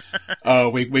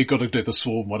 We've got to do The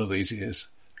Swarm one of these years.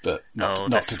 But not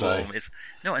today. Swarm is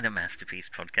not in a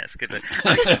masterpiece podcast. Good one.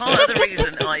 I mean, part of the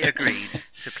reason I agreed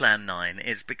to Plan 9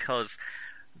 is because,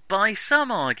 by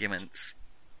some arguments,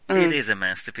 it is a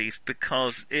masterpiece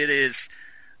because it is.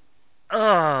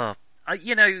 You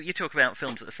talk about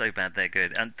films that are so bad they're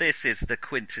good, and this is the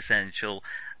quintessential.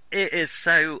 It is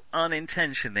so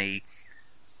unintentionally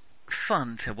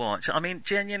fun to watch. I mean,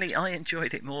 genuinely, I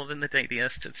enjoyed it more than The Day the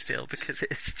Earth Stood Still because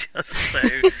it's just so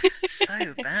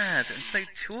bad and so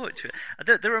torture.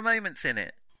 There are moments in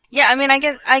it. Yeah, I mean, I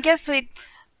guess we'd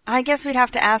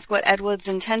have to ask what Edward's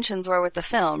intentions were with the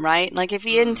film, right? Like, if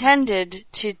he intended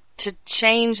to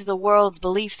change the world's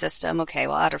belief system, okay,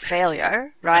 well, utter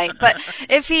failure, right? But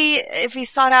if he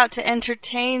sought out to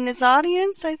entertain his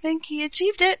audience, I think he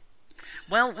achieved it.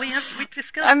 Well, we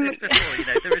discussed this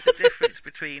before, there is a difference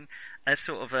between a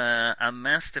sort of a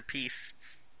masterpiece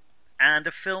and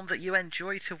a film that you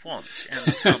enjoy to watch.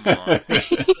 And come on.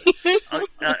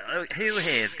 Who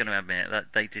here is going to admit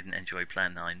that they didn't enjoy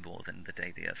Plan 9 more than The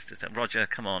Day the Earth Stood Still? Roger,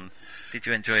 come on. Did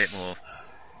you enjoy it more?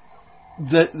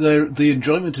 The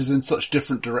enjoyment is in such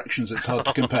different directions, it's hard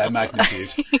to compare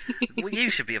magnitude. Well, you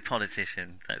should be a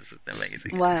politician. That's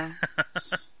amazing. Wow.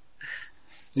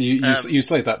 You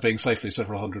say that being safely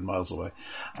several hundred miles away.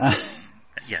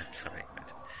 Yeah, sorry.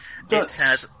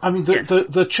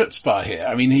 The chutzpah here,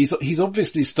 I mean, he's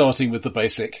obviously starting with the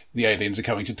aliens are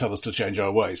coming to tell us to change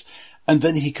our ways. And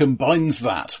then he combines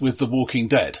that with The Walking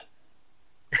Dead.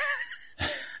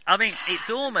 I mean, it's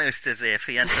almost as if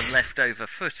he had some leftover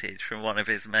footage from one of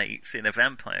his mates in a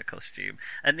vampire costume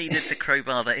and needed to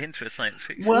crowbar that into a science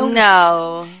fiction. Well,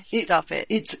 no, stop it.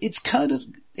 It's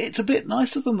a bit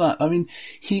nicer than that. I mean,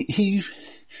 he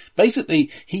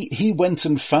went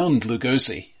and found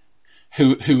Lugosi,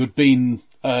 who had been,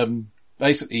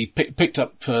 basically picked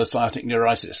up for sciatic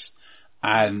neuritis,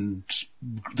 and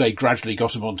they gradually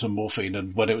got him onto morphine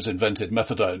and when it was invented,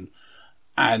 methadone,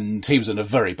 and he was in a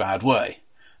very bad way.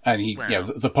 And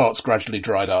the parts gradually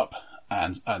dried up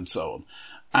and so on.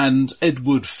 And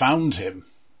Edward found him,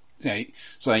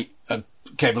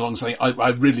 came along saying, I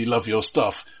really love your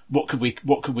stuff. What can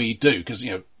we do? Because,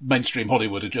 mainstream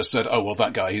Hollywood had just said, oh, well,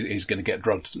 that guy, he's going to get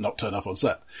drugged and not turn up on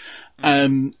set.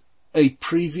 A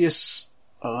previous,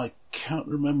 I can't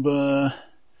remember,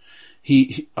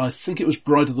 I think it was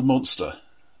Bride of the Monster,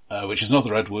 which is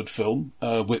another Edward film,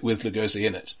 with Lugosi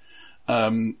in it.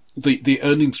 The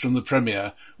earnings from the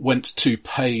premiere went to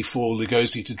pay for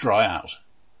Lugosi to dry out.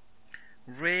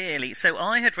 Really? So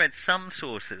I had read some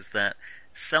sources that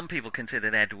some people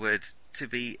considered Edward to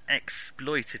be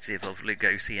exploitative of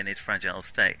Lugosi in his fragile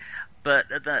state. But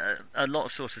a lot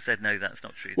of sources said, no, that's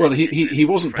not true. Well, he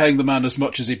wasn't paying the man as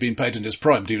much as he'd been paid in his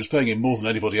prime. He was paying him more than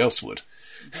anybody else would.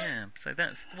 Yeah, so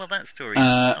that story.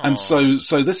 And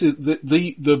so this is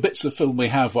the bits of film we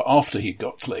have were after he'd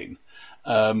got clean.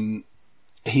 They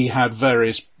had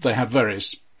various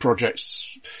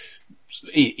projects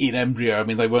in embryo. I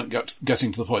mean, they weren't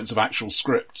getting to the points of actual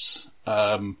scripts.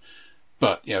 But,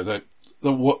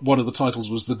 one of the titles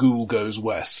was The Ghoul Goes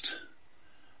West.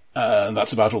 And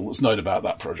that's about all that's known about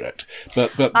that project.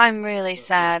 But I'm really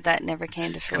sad that never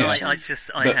came to fruition.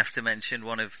 I have to mention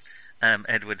one of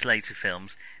Edward's later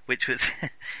films, which was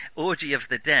Orgy of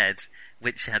the Dead,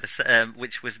 which had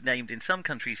which was named in some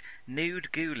countries Nude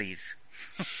Ghoulies.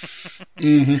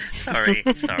 Mm-hmm. Sorry,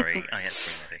 I had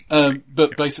something.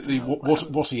 But basically,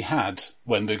 what he had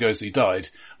when Lugosi died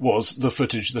was the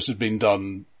footage that had been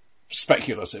done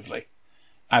speculatively,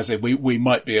 as if we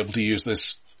might be able to use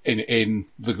this in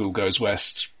The Ghoul Goes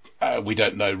West. We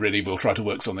don't know really. We'll try to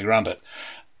work something around it.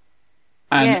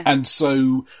 And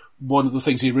so one of the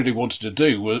things he really wanted to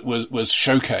do was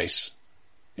showcase,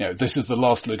 this is the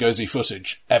last Lugosi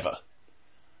footage ever.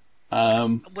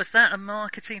 Was that a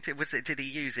marketing tip? Did he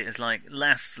use it as like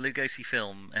last Lugosi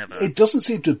film ever? It doesn't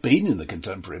seem to have been in the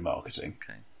contemporary marketing.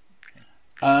 Okay.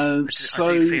 I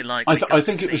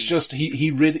think it was just he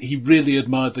really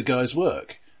admired the guy's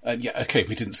work. We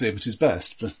didn't see him at his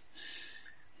best, but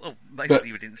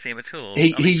mostly we didn't see him at all.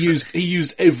 He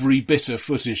used every bit of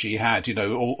footage he had,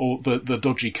 all the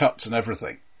dodgy cuts and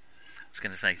everything. I was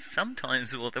going to say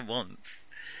sometimes more than once.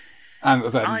 And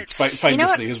then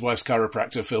famously, his wife's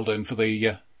chiropractor filled in for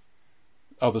the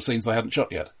other scenes they hadn't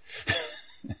shot yet.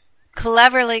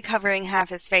 Cleverly covering half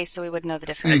his face so we would know the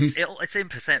difference. It's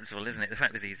imperceptible, isn't it? The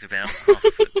fact that he's about half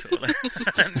a foot taller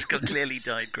and has got clearly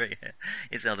dyed grey hair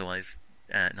is otherwise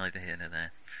neither here nor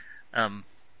there.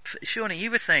 Shawnee, you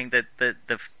were saying that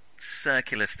the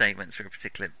circular statements were a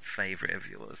particular favourite of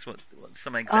yours. What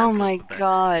some examples?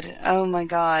 Oh my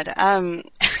god.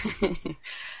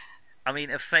 I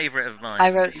mean, a favourite of mine. I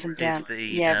wrote some down.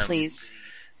 Please.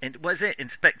 Was it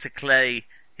Inspector Clay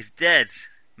is dead,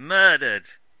 murdered,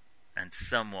 and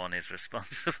someone is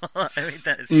responsible? I mean,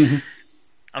 that is. Mm-hmm.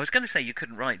 I was going to say you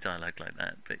couldn't write dialogue like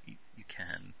that, but you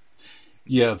can.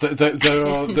 Yeah, there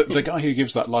are the guy who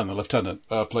gives that line, the lieutenant,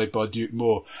 played by Duke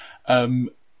Moore.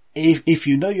 If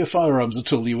you know your firearms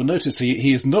at all, you will notice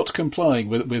he is not complying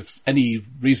with any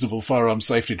reasonable firearms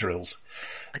safety drills.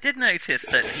 I did notice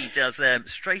that he does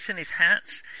straighten his hat,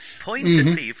 point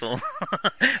at people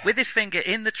with his finger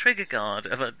in the trigger guard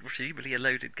of presumably a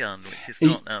loaded gun, which is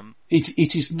not.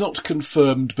 It is not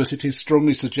confirmed, but it is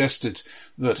strongly suggested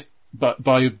that. But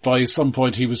by some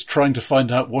point he was trying to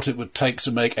find out what it would take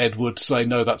to make Ed Wood say,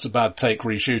 no, that's a bad take,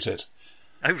 reshoot it.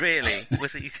 Oh, really?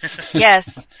 Was he?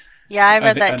 Yes. Yeah, I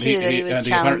read that too, that he was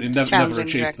challenging never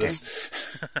achieved director. This.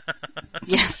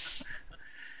 Yes.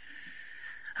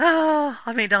 Oh,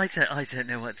 I mean, I don't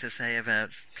know what to say about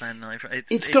Plan 9.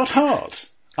 It's got heart.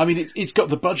 I mean, it's got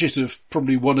the budget of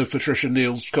probably one of Patricia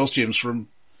Neal's costumes from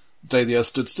Day the Earth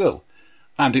Stood Still.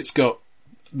 And it's got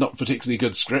not particularly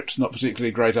good script, not particularly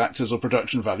great actors or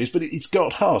production values, but it's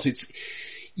got heart.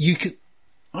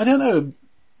 I don't know.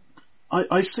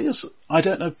 I see us, I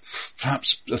don't know,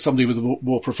 perhaps somebody with a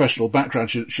more professional background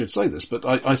should say this, but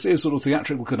I see a sort of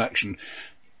theatrical connection.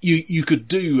 You could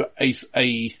do a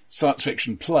science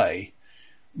fiction play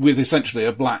with essentially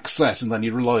a black set, and then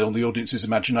you rely on the audience's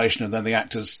imagination and then the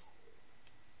actors,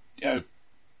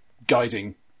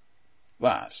 guiding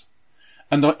that.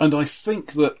 And I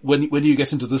think that when you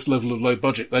get into this level of low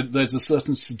budget, there's a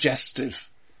certain suggestive,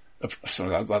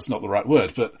 sorry, that's not the right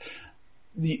word, but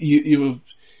you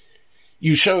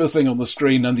show a thing on the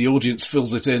screen and the audience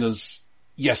fills it in as,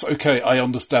 yes, okay, I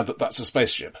understand that that's a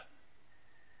spaceship.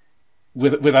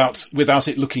 Without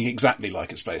it looking exactly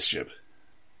like a spaceship.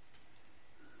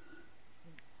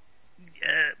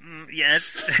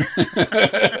 Yes.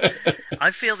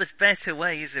 I feel there's better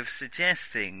ways of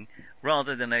suggesting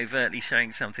rather than overtly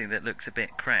showing something that looks a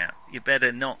bit crap. You're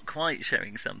better not quite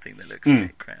showing something that looks a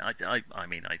bit crap. I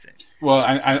mean, I do. Well,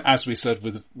 as we said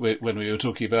when we were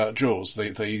talking about Jaws,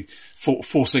 the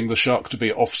forcing the shark to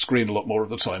be off screen a lot more of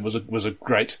the time was a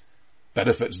great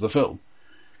benefit to the film.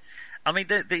 I mean,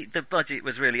 the budget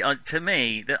was really, to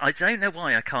me, I don't know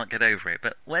why I can't get over it,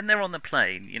 but when they're on the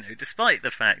plane, despite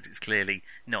the fact it's clearly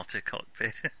not a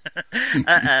cockpit,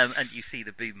 and you see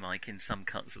the boom mic in some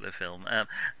cuts of the film,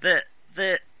 the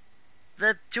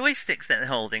joysticks that they're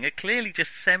holding are clearly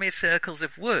just semicircles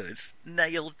of wood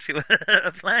nailed to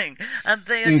a plane, and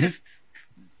they are just,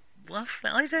 well,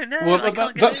 I don't know.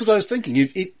 Well, that's what I was thinking.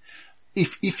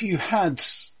 if you had,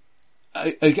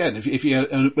 again, if you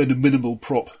had a minimal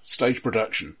prop stage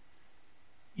production,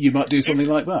 you might do something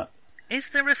like that. Is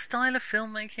there a style of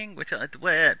filmmaking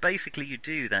where basically you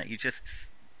do that? You just,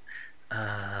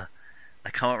 I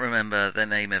can't remember the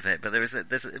name of it, but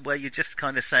there's where you just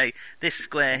kind of say, this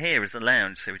square here is the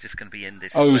lounge, so we're just going to be in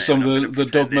this. Oh, square. some of the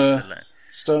Dogma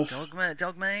stuff?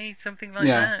 Dogma, something like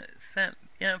that? Is that,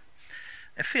 yeah.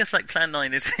 It feels like Plan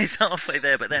 9 is halfway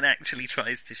there, but then actually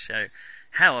tries to show,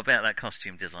 how about that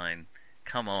costume design?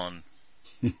 Come on.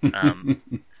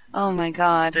 Oh my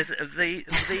god. There's there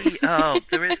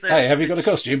is hey, have you got a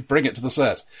costume? Bring it to the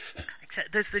set.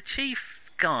 There's the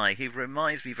chief guy who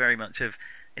reminds me very much of,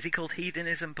 is he called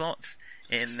Hedonism Bot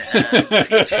in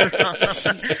Futurama?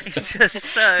 He's just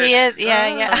so... He is,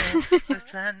 yeah.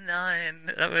 Plan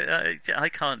 9. I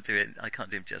can't do it. I can't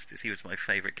do him justice. He was my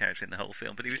favourite character in the whole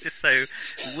film, but he was just so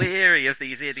weary of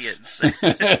these idiots.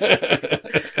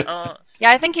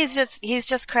 Yeah, I think he's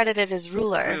just credited as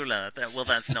ruler. Ruler. Well,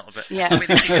 that's not. But yeah. I mean,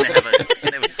 if you're going to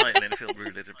have a title in a film,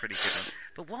 ruler's a pretty good one.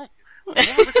 But what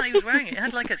was that he was wearing? It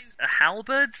had like a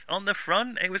halberd on the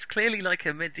front. It was clearly like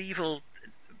a medieval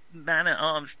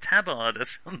man-at-arms tabard or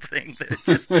something.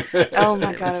 Oh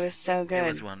my god, it was so good. It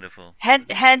was wonderful. Head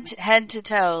to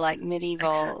toe, like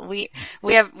medieval. We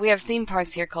have theme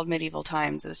parks here called Medieval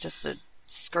Times. It's just a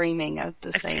screaming of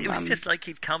the same. It was just like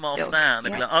he'd come off ilk. that and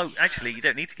they'd be like, "Oh, actually, you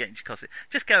don't need to get into your costume.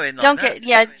 Just go in." Like Don't that.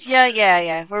 get,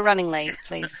 yeah. We're running late,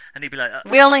 please. And he'd be like,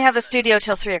 "We only have the studio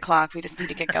till 3:00. We just need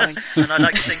to get going." And I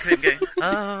like to think of him going,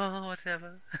 "Oh,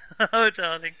 whatever. Oh,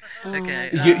 darling."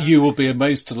 Okay. You will be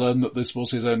amazed to learn that this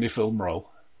was his only film role.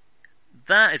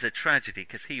 That is a tragedy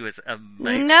because he was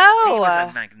amazing. No! He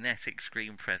was a magnetic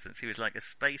screen presence. He was like a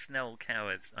space Noel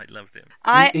Coward. I loved him.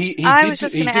 He was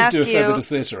just going to did ask do a fair you. bit of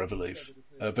theatre, I believe,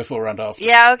 before and after.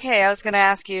 Yeah, okay. I was going to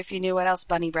ask you if you knew what else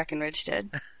Bunny Breckenridge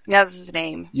did. That was his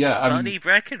name. Yeah, Bunny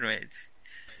Breckenridge.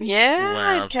 Yeah,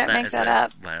 Wow, I can't make that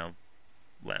up. Well.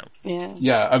 Yeah.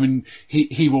 Yeah, I mean,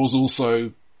 he was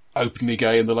also openly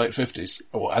gay in the late 50s,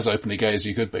 or as openly gay as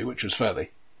you could be, which was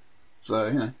fairly. So,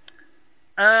 you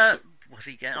know. Was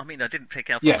he gay? I mean, I didn't pick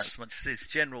up on Yes. that as much as his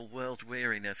general world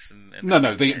weariness and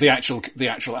No, the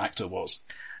actual actor was.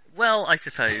 Well, I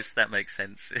suppose that makes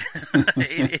sense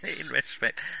in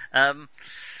retrospect. Yeah,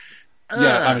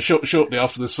 I mean, shortly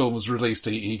after this film was released,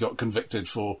 he got convicted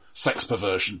for sex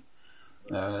perversion.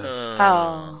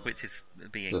 Which is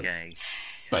being gay.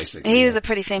 Basically. He was a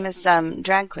pretty famous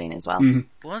drag queen as well.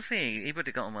 Mm-hmm. Was he? He would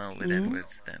have gotten well with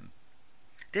Edwards then.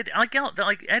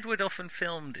 Edward often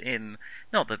filmed in,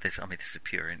 not that this is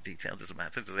pure in detail, doesn't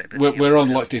matter, does it? But We're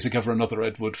unlikely to cover another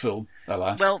Edward film,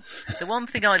 alas. Well, the one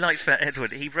thing I liked about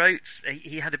Edward, he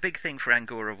had a big thing for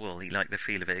Angora wool. He liked the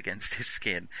feel of it against his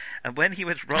skin. And when he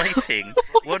was writing,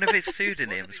 one of his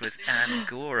pseudonyms was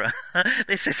Angora.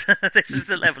 This is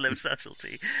the level of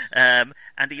subtlety. And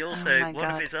he also,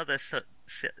 one of his other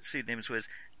pseudonyms was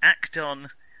Acton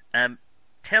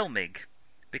Telmig.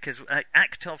 Because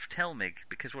Actov Telmig,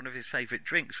 because one of his favourite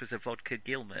drinks was a vodka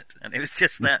Gilmet, and it was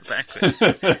just that backwards.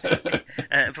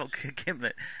 Vodka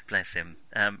Gilmet, bless him.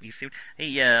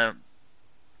 He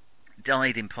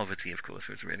died in poverty, of course.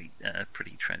 It was really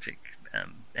pretty tragic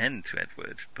end to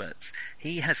Edward, but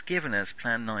he has given us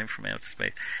Plan 9 from Outer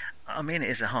Space. I mean,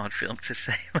 it is a hard film to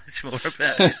say much more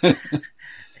about it.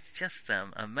 It's just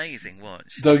amazing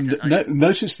watch. Though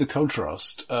notice the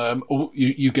contrast.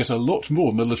 You get a lot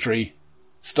more military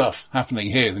stuff happening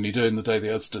here than you do in The Day the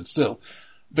Earth Stood Still,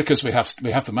 because we have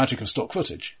the magic of stock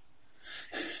footage.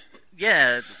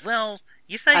 Yeah, well,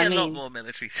 you say lot more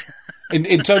military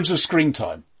in terms of screen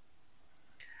time.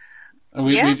 And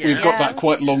we've got that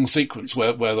quite long sequence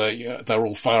where they're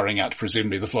all firing at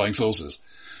presumably the flying saucers.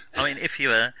 I mean, if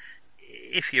you're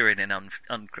in an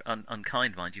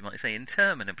unkind mind, you might say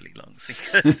interminably long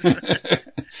sequence.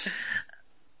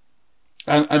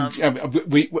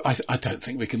 I don't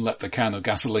think we can let the can of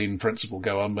gasoline principle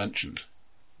go unmentioned.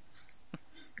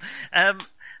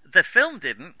 The film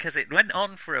didn't, because it went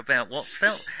on for about what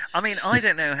felt... I mean, I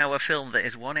don't know how a film that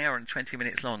is 1 hour and 20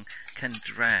 minutes long can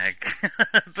drag.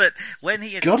 But when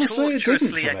he is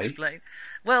tortuously explained...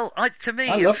 Well, to me,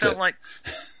 it felt like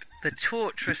the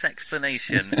torturous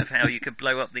explanation of how you can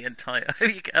blow up the entire...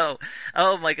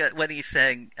 Oh my god, when he's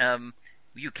saying...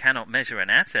 you cannot measure an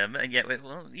atom, and yet,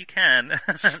 well, you can.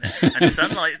 And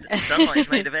sunlight is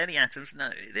made of any atoms. No,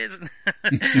 it isn't.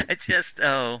 It's just,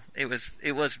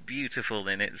 it was beautiful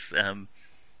in its, and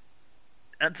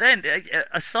then,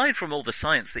 aside from all the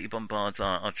science that he bombards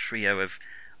our trio of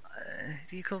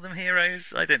do you call them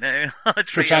heroes? I don't know.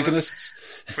 Protagonists.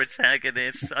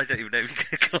 Protagonists. I don't even know if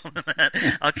you could call them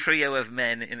that. A trio of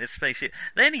men in a spaceship.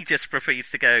 Then he just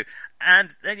proceeds to go,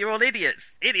 and then you're all idiots.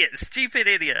 Idiots. Stupid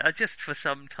idiot. Just for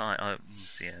some time. Oh,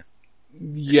 dear.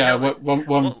 Yeah,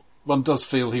 one does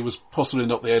feel he was possibly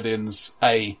not the aliens'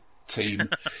 A team.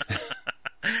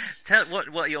 Tell what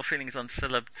are your feelings on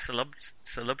Solarnium?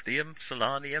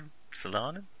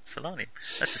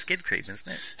 That's a skin cream,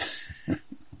 isn't it?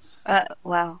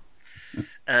 Wow.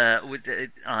 I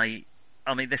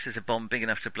mean, this is a bomb big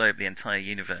enough to blow up the entire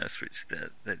universe, which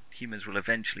the humans will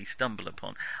eventually stumble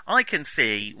upon. I can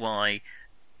see why.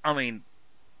 I mean,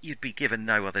 you'd be given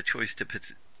no other choice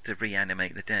to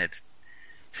reanimate the dead,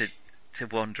 to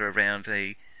wander around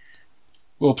a.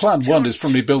 Well, plan one is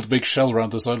probably build a big shell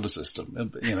around the solar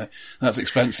system. You know, that's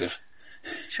expensive.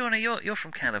 Shauna, you're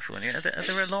from California. Are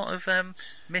there a lot of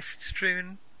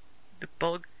mist-strewn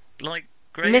bog-like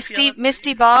graveyards?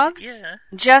 Misty bogs? Yeah.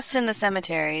 Just in the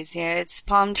cemeteries. Yeah, it's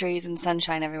palm trees and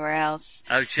sunshine everywhere else.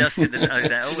 Oh, just in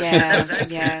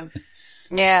the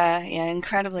Yeah,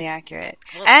 incredibly accurate.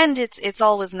 Well, and it's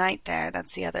always night there.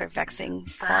 That's the other vexing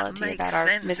quality about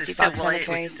our misty bog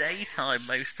cemeteries. It was daytime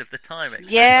most of the time.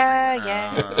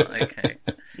 Yeah. Okay.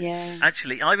 Yeah.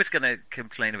 Actually, I was going to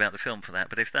complain about the film for that,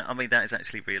 but that is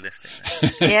actually realistic.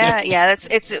 Yeah.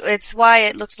 It's why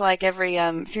it looked like every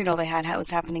funeral they had was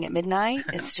happening at midnight.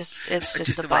 It's just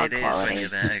the bog quality.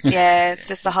 Okay. Yeah, it's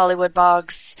just the Hollywood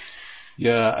bogs.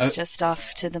 Yeah, just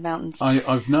off to the mountains.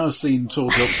 I've now seen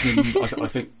Tor Johnson in, I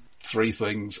think, 3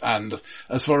 things, and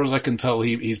as far as I can tell,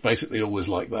 he's basically always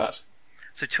like that.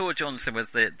 So Tor Johnson was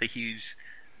the huge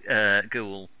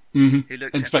ghoul who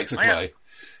looked Inspector Clay.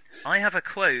 I have a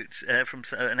quote from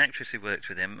an actress who worked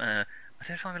with him. I don't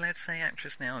know if I'm allowed to say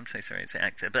actress now. I'm so sorry to say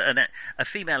actor, but a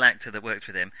female actor that worked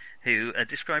with him who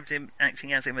described him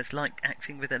acting as like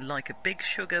acting with like a big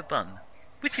sugar bun.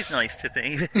 Which is nice to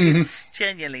think.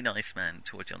 Genuinely nice man,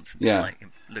 Tor Johnson, despite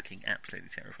him looking absolutely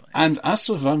terrifying. And as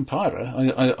for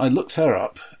Vampira, I looked her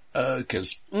up,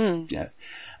 because,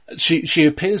 she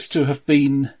appears to have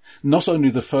been not only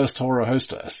the first horror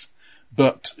hostess,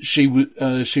 but she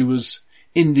was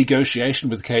in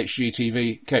negotiation with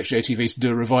KHJTV to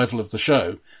do a revival of the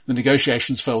show. The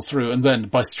negotiations fell through, and then,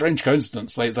 by strange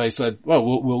coincidence, they said, well,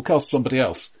 we'll cast somebody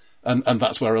else. And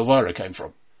that's where Elvira came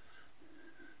from.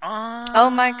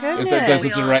 Oh my goodness! There's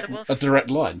a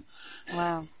direct line.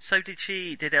 Wow. So did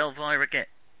Elvira get?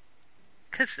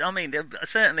 Because I mean,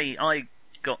 certainly I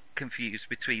got confused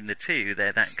between the two.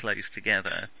 They're that close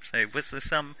together. So was there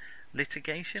some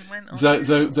litigation went on?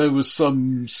 There was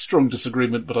some strong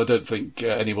disagreement, but I don't think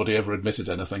anybody ever admitted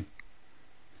anything.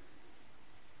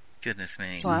 Goodness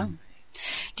me! Wow.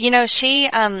 Do you know she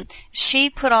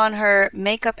put on her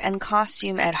makeup and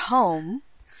costume at home.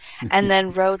 And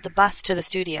then rode the bus to the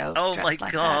studio. Oh my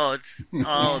like God! That.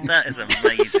 Oh, that is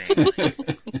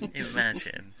amazing!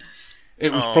 Imagine.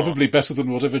 It was probably better than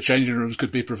whatever changing rooms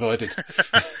could be provided.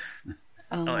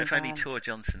 If only Tor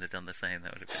Johnson had done the same,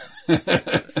 that would have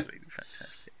been absolutely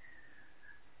fantastic.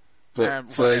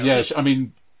 But I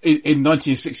mean, in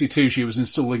 1962, she was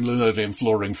installing linoleum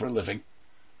flooring for a living.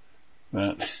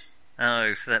 Oh,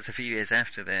 so that's a few years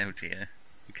after there. Oh dear.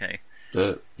 Okay.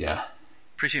 Yeah.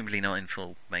 Presumably not in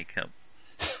full makeup.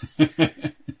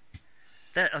 The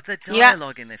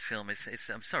dialogue in this film is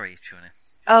I'm sorry, Shauna.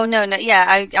 Oh, no.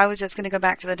 Yeah, I was just going to go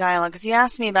back to the dialogue because you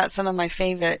asked me about some of my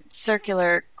favorite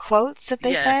circular quotes that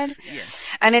they said. Yes.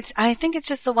 And I think it's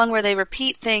just the one where they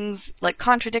repeat things like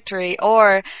contradictory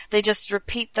or they just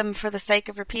repeat them for the sake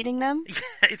of repeating them.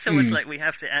 It's almost like we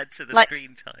have to add to the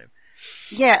screen time.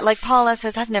 Yeah, like Paula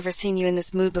says, I've never seen you in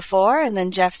this mood before. And then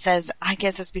Jeff says, I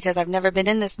guess it's because I've never been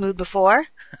in this mood before.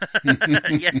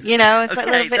 Yeah. You know, it's a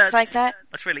little bit like that.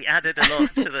 That's really added a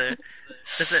lot to the...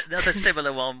 There's another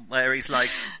similar one where he's like,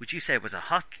 would you say it was a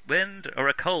hot wind or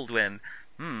a cold wind?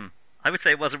 I would say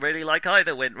it wasn't really like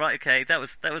either wind. Right, okay, that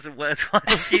was a worthwhile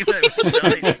humour.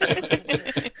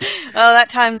 Oh, that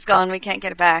time's gone. We can't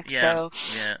get it back. Yeah, so,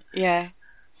 yeah.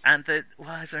 And is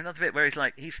there another bit where he's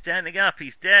like, he's standing up,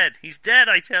 he's dead,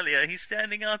 I tell you, he's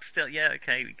standing up still. Yeah,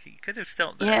 okay, he could have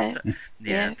stopped that.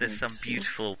 Yeah, there's some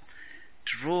beautiful,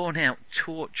 drawn out,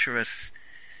 torturous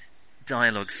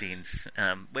dialogue scenes.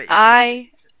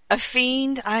 I, a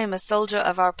fiend, I am a soldier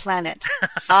of our planet.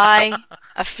 I,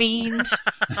 a fiend.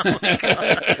 Oh my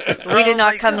God. We did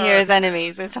not come here as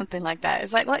enemies, or something like that.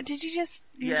 It's like, what, did you just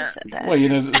You just said that. Well,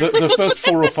 the first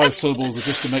 4 or 5 syllables are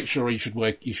just to make sure you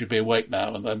should be awake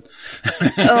now, and then.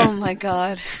 Oh my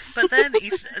god! But then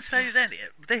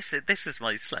this is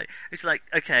my slate. It's like,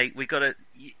 okay,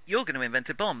 you're going to invent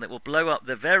a bomb that will blow up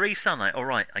the very sun. All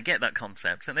right, I get that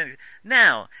concept. And then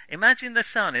now imagine the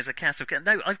sun is a cast of gas.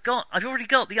 No, I've already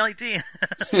got the idea.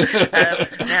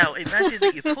 Now imagine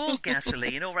that you pour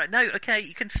gasoline. All right, no, okay,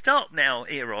 you can stop now,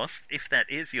 Eros, if that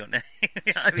is your name.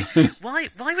 I mean, why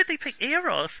would they pick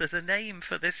Eros as a name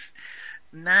for this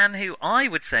man who I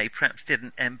would say perhaps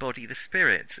didn't embody the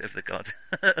spirit of the god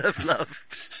of love?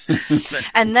 But,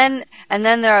 and then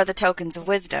there are the tokens of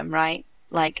wisdom, right?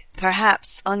 Like,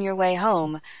 perhaps on your way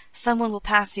home, someone will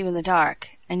pass you in the dark,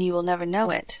 and you will never know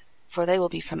it, for they will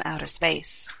be from outer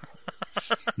space.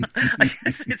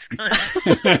 It's kind of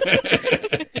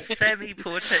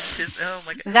semi-portentous. Oh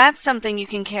my god! That's something you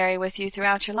can carry with you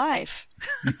throughout your life.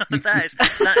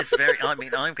 that is very. I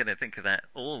mean, I'm going to think of that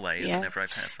always whenever I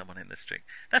pass someone in the street.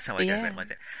 That's how I go about my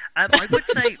day. I would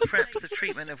say perhaps the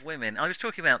treatment of women. I was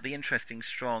talking about the interesting,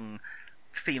 strong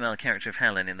female character of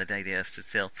Helen in The Day the Earth Stood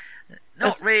Still.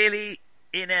 Not really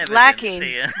in evidence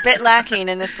here. Bit lacking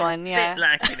in this one, yeah. Bit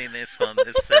lacking in this one.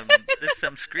 There's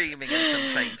some screaming and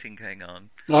some fainting going on.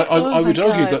 I would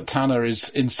argue that Tanner is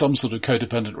in some sort of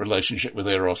codependent relationship with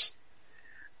Eros.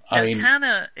 I mean,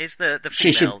 Tanner is the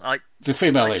female. The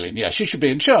female alien, yeah. She should be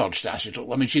in charge, dash it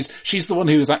all. I mean, she's the one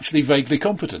who is actually vaguely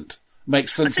competent.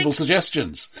 Makes sensible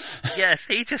suggestions. Yes,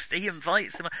 he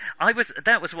invites them.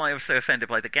 That was why I was so offended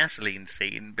by the gasoline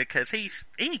scene, because he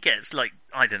gets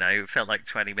felt like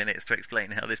 20 minutes to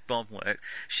explain how this bomb works.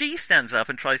 She stands up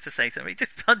and tries to say something, he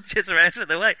just punches her out of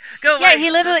the way. Go away!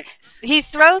 Yeah, he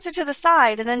throws her to the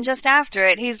side, and then just after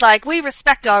it, he's like, we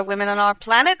respect our women on our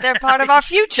planet, they're part of our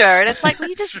future. And it's like, well,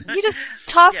 you just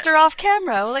tossed her off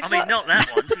camera. Like, not that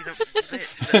one, she's a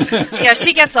bitch. Yeah,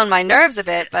 she gets on my nerves a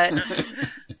bit, but...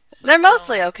 They're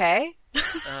mostly okay.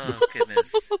 Oh,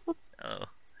 goodness.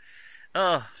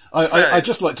 Oh. I'd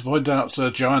just like to point out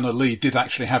Joanna Lee did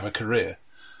actually have a career.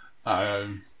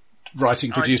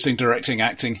 Writing, producing, directing,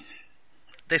 acting.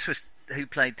 This was who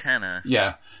played Tanner?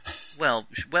 Yeah. Well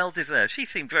deserved. She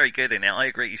seemed very good in it. I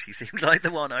agree, she seemed like the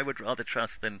one I would rather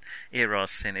trust than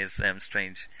Eros in his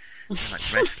strange...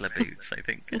 wrestler boots, I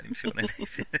think.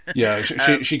 Yeah,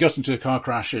 she got into a car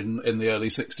crash in the early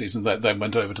 60s and then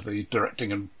went over to the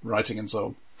directing and writing and so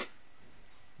on.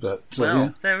 But,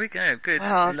 there we go. Good.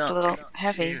 Wow, it's a little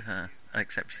heavy.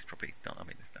 Except she's probably not. I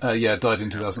mean, died in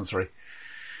 2003.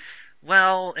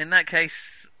 Well, in that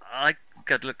case,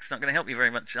 good luck's not going to help you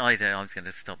very much either. I was going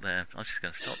to stop there. I'm just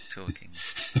going to stop talking.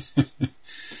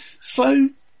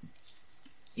 So...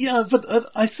 Yeah, but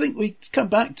I think we come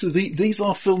back to these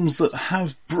are films that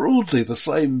have broadly the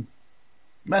same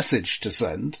message to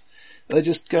send. They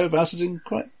just go about it in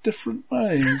quite different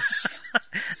ways.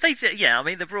 They do, yeah. I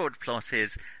mean, the broad plot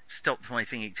is stop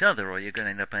fighting each other or you're going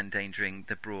to end up endangering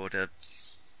the broader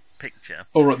picture.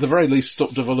 Or at the very least,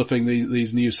 stop developing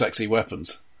these new sexy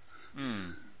weapons.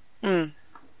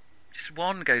 Just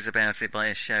one goes about it by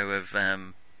a show of...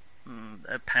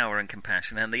 power and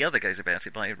compassion, and the other goes about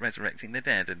it by resurrecting the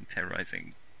dead and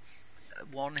terrorising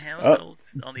one household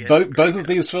on the earth. Both of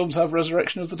these films have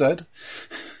Resurrection of the Dead.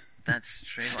 That's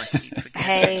true. I keep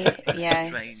forgetting.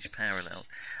 Strange parallels.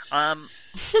 I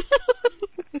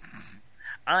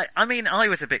mean, I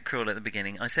was a bit cruel at the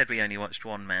beginning. I said we only watched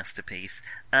one masterpiece.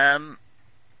 It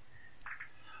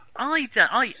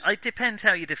depends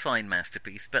how you define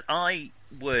masterpiece, but I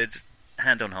would,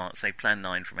 hand on heart, say Plan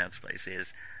 9 from Outer Space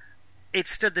is... It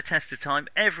stood the test of time.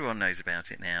 Everyone knows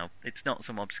about it now. It's not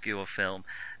some obscure film.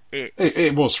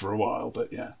 It was for a while,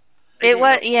 but yeah. It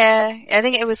was, yeah. I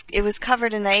think it was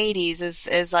covered in the 80s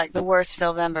as like the worst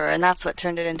film ever, and that's what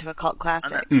turned it into a cult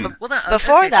classic.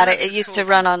 Before that, it used to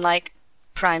run on like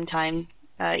primetime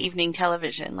evening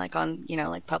television, like on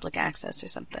like public access or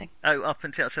something. Oh, up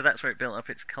until so that's where it built up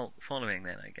its cult following.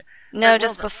 Then I guess. No,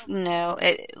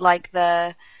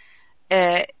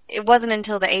 it wasn't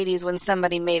until the 80s when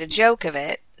somebody made a joke of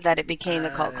it that it became a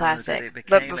cult classic.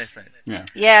 But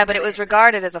it was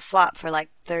regarded as a flop for like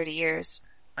 30 years.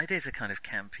 It is a kind of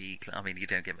campy... I mean, you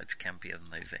don't get much campier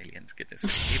than those aliens, goodness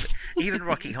me. Even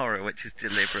Rocky Horror, which is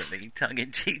deliberately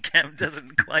tongue-in-cheek camp,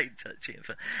 doesn't quite touch it.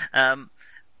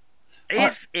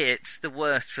 Is it the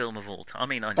worst film of all time? I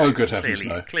mean, I know good heavens,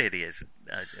 no. Clearly is.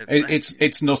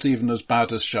 It's not even as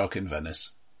bad as Shark in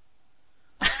Venice.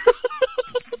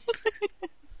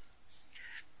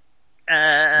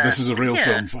 This is a real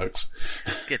film, folks.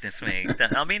 Goodness me.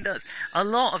 A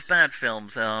lot of bad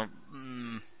films are...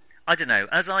 I don't know.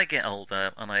 As I get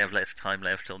older and I have less time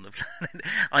left on the planet,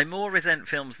 I more resent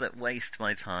films that waste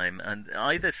my time and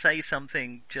either say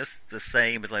something just the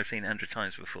same as I've seen 100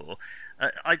 times before.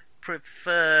 I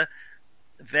prefer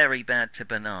very bad to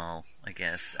banal, I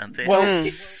guess, and this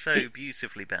is so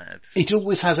beautifully bad. It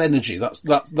always has energy.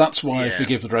 That's why I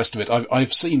forgive the rest of it.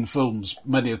 I've seen films,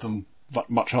 many of them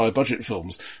much higher budget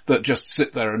films, that just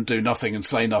sit there and do nothing and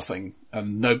say nothing,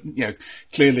 and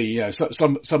clearly,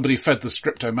 somebody fed the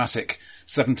Scriptomatic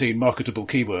 17 marketable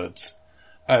keywords,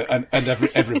 and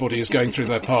everybody is going through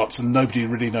their parts, and nobody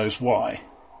really knows why.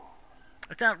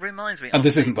 That reminds me, and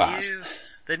this isn't that.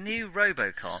 The new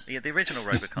RoboCop, the original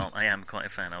RoboCop, I am quite a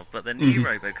fan of, but the new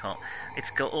RoboCop,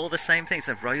 it's got all the same things.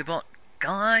 The robot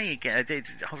guy,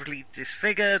 it's horribly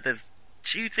disfigured, there's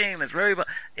shooting, there's robot.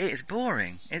 It's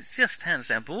boring. It's just hands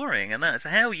down boring, and that's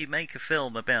how you make a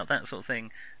film about that sort of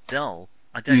thing dull.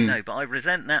 I don't know, but I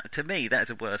resent that. To me, that is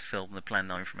a worse film than Plan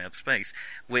 9 from Outer Space,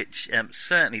 which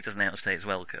certainly doesn't outstay its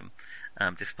welcome,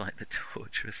 despite the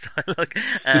torturous dialogue.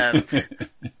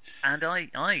 And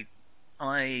I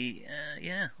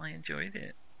enjoyed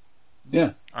it.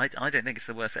 Yeah. I don't think it's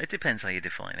the worst. It depends how you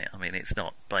define it. I mean, it's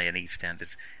not by any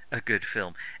standards a good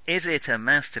film. Is it a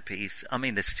masterpiece? I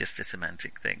mean, this is just a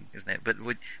semantic thing, isn't it? But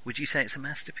would you say it's a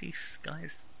masterpiece,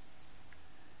 guys?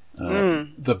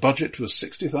 The budget was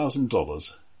 $60,000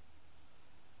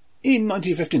 in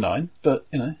 1959, but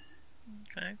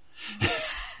Okay.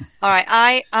 All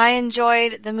right, I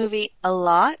enjoyed the movie a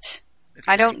lot.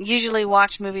 I don't usually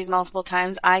watch movies multiple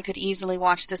times. I could easily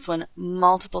watch this one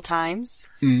multiple times.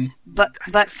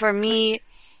 But for me,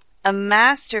 a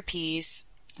masterpiece,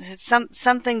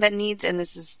 something that needs, and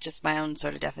this is just my own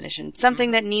sort of definition,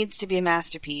 something that needs to be a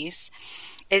masterpiece.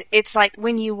 It's like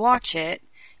when you watch it,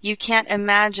 you can't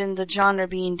imagine the genre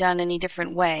being done any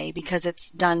different way because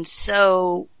it's done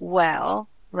so well.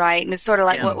 Right, and it's sort of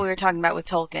like what we were talking about with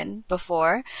Tolkien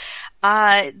before.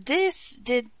 This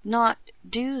did not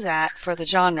do that for the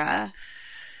genre.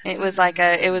 It was like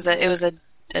a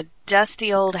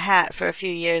dusty old hat for a few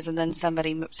years, and then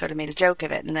somebody sort of made a joke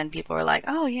of it, and then people were like,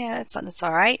 "Oh yeah, it's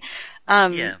all right."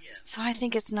 So I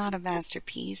think it's not a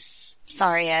masterpiece.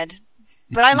 Sorry, Ed,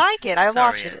 but I like it. I'll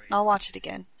watch it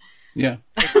again. Yeah,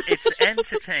 it's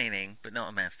entertaining, but not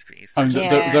a masterpiece. I mean,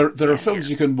 there are films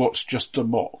you can watch just to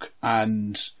mock,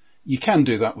 and you can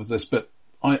do that with this. But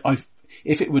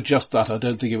if it were just that, I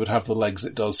don't think it would have the legs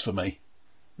it does for me.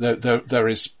 There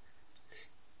is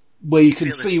where you can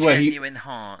see where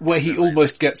he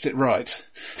almost gets it right.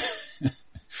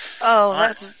 Oh,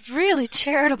 that's really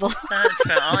charitable. That's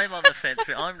fair. I'm on the fence.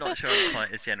 I'm not sure I'm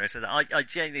quite as generous as that. I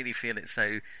genuinely feel it's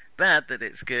so bad that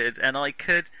it's good, and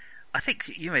I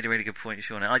think you made a really good point,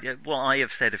 Shauna. What I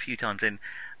have said a few times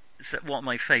what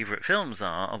my favourite films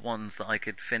are ones that I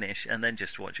could finish and then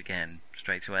just watch again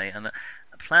straight away. And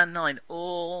Plan 9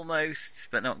 almost,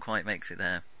 but not quite, makes it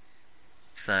there.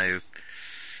 So,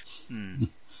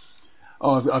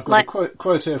 I've got a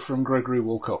quote here from Gregory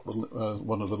Wilcott,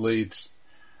 one of the leads.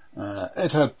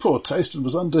 Ed had poor taste and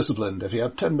was undisciplined. If he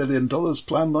had $10 million,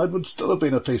 Plan 9 would still have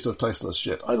been a piece of tasteless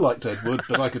shit. I liked Ed Wood,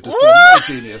 but I could discern no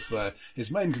genius there.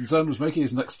 His main concern was making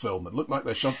his next film. It looked like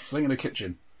they shot the thing in a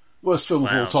kitchen. Worst film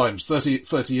of all times. 30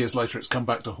 years later, it's come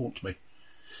back to haunt me.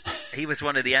 He was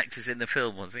one of the actors in the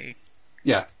film, was he?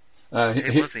 Yeah.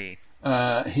 Who was he?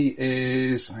 He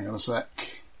is, hang on a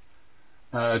sec,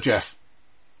 Jeff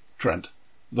Trent,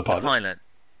 the pilot. The pilot?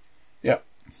 Yep.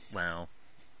 Wow.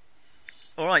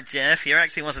 All right, Jeff, your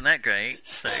acting wasn't that great.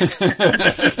 So.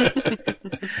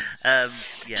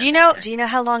 Do you know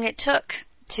how long it took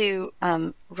to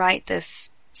write this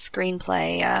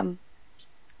screenplay?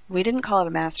 We didn't call it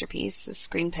a masterpiece. The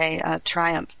screenplay,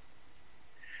 Triumph.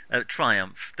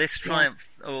 Triumph. This Triumph.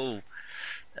 Yeah.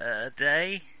 A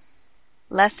day.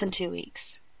 Less than 2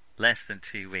 weeks. Less than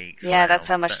 2 weeks. Yeah, wow. That's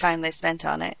how much time they spent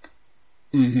on it.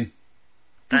 Mm-hmm.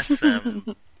 That's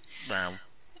wow.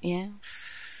 Yeah.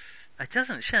 It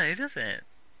doesn't show, does it?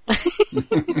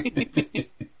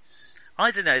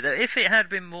 I don't know, though. If it had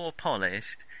been more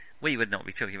polished, we would not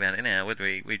be talking about it now, would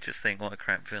we? We'd just think, what a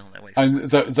crap film that was. And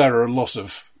there are a lot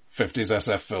of 50s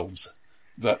SF films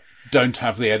that don't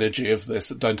have the energy of this,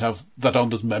 that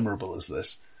aren't as memorable as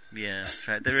this. Yeah,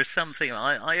 right. There is something,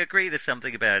 I agree there's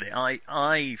something about it.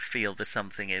 I feel the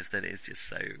something is that it's just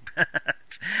so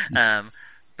bad.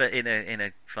 But in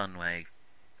a fun way.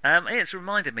 It's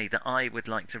reminded me that I would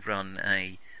like to run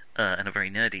and a very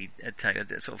nerdy,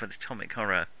 sort of an atomic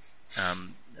horror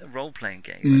role-playing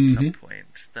game at some point.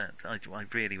 That I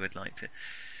really would like to,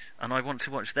 and I want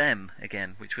to watch them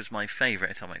again, which was my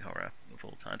favourite atomic horror of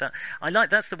all time.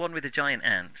 That's the one with the giant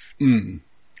ants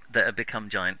that have become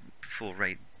giant before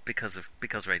because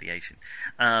radiation.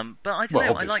 But I don't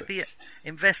know. Obviously. I like the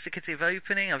investigative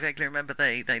opening. I vaguely remember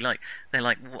they're like,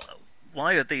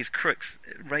 why are these crooks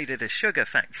raided a sugar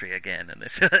factory again? And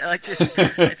this, I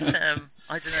don't know.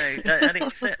 And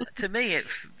it's to me,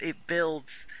 it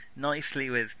builds nicely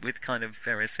with kind of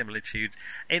verisimilitude.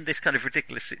 In this kind of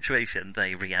ridiculous situation,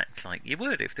 they react like you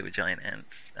would if there were giant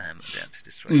ants about to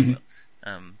destroy the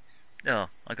world.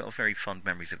 I got very fond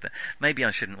memories of that. Maybe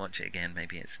I shouldn't watch it again.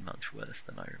 Maybe it's much worse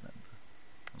than I remember.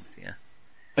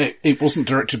 Yeah. It wasn't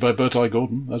directed by Bertie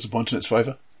Gordon. That's a point in its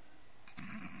favour.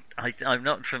 I'm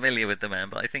not familiar with the man,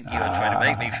 but I think you are trying to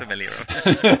make me familiar.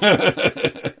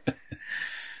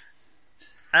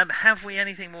 Have we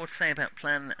anything more to say about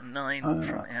Plan 9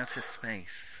 from Outer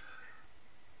Space?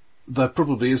 There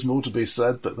probably is more to be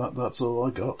said, but that's all I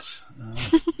got.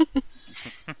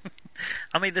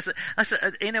 I mean,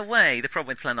 in a way, the problem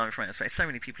with Plan 9 from Outer Space, so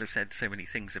many people have said so many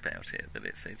things about it that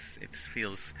it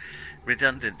feels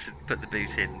redundant to put the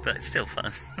boot in, but it's still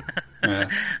fun. Yeah.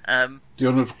 Do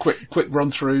you want a quick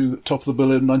run through top of the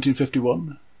bill in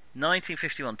 1951?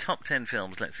 1951, top 10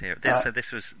 films, let's hear it. So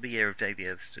this was the year of Day the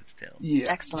Earth Stood Still. Yeah.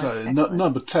 Excellent. So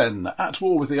number 10, At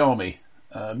War with the Army,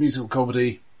 musical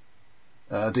comedy,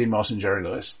 Dean Martin, Jerry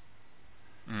Lewis.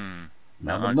 I'm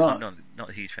not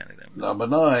a huge fan of them. Number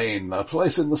 9, A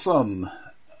Place in the Sun.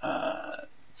 How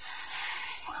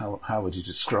would you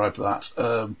describe that?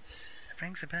 It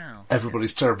rings a bell.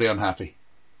 Everybody's terribly unhappy.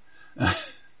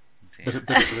 But a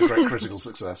great critical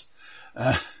success.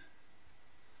 And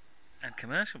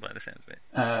commercial by the sounds of it.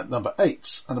 Number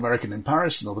 8, An American in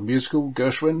Paris, another musical,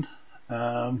 Gershwin.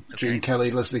 Gene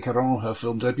Kelly, Leslie Caron, her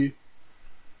film debut.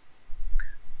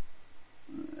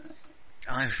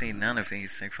 I've seen none of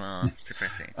these so far. It's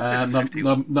depressing.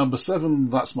 Number 7,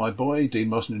 That's My Boy, Dean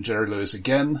Martin and Jerry Lewis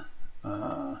again.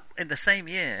 In the same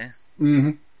year?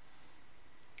 Mm-hmm.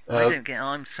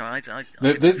 I'm sorry.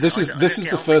 This is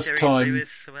the first time.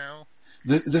 Lewis, well.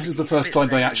 This is the first time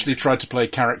they actually tried to play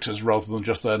characters rather than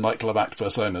just their nightclub act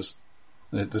personas.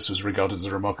 This was regarded as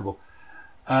remarkable.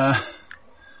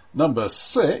 Number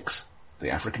 6, The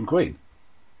African Queen.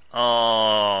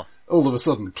 Oh. All of a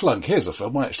sudden, clunk, here's a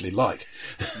film I actually like.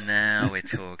 Now we're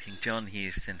talking. John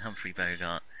Huston, Humphrey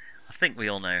Bogart. I think we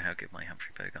all know how good my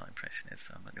Humphrey Bogart impression is,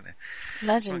 so I'm not going to...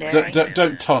 Legendary.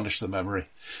 Don't tarnish the memory.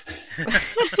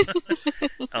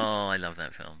 Oh, I love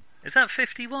that film. Is that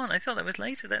 51? I thought that was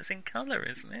later. That's in colour,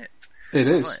 isn't it? It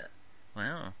is.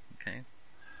 Wow, okay.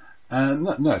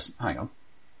 No, hang on.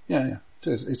 Yeah, it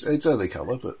is. It's early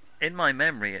colour, but... In my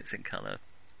memory, it's in colour.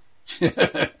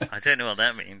 I don't know what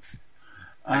that means.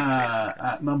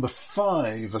 At number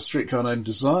 5, A Streetcar Named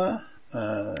Desire.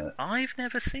 I've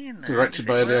never seen that. Directed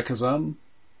by Elia Kazan.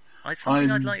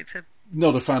 I'd like to...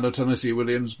 Not a fan of Tennessee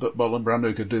Williams, but Marlon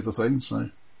Brando could do the thing, so...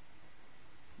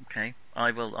 Okay,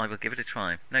 I will give it a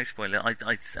try. No spoiler.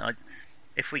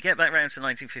 If we get back round to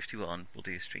 1951, we'll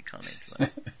do a Streetcar Named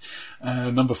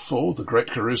Desire. Number 4, The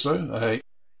Great Caruso, a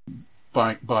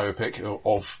biopic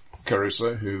of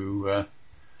Caruso, who,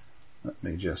 let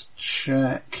me just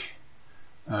check,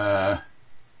 had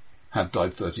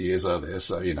died 30 years earlier,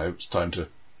 so, it's time to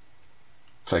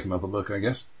take another look, I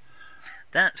guess.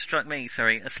 That struck me,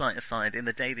 a slight aside, in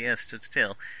The Day the Earth Stood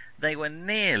Still. They were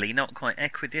nearly, not quite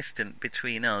equidistant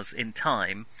between us in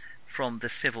time from the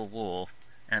Civil War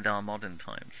and our modern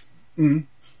times. Mm.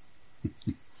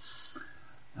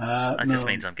 That just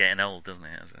means I'm getting old, doesn't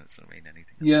it? That doesn't mean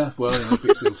anything. Yeah, well,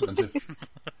 big alternative.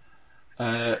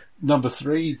 Number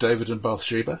 3, David and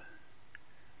Bathsheba.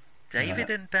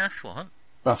 David and what?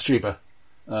 Bathsheba.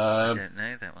 I don't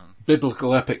know that one.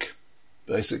 Biblical epic,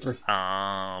 basically.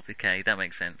 Ah, okay, that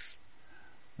makes sense.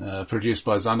 Produced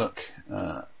by Zanuck.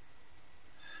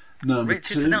 Number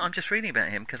Richard, 2. No, I'm just reading about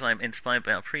him because I'm inspired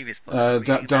by our previous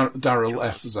podcast. Daryl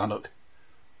F. Zanuck.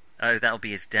 Oh, that'll be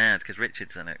his dad, because Richard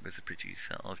Zanuck was the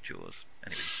producer of Jaws.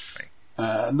 Anyway, sorry.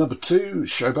 Number 2,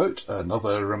 Showboat,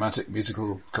 another romantic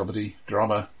musical comedy,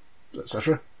 drama,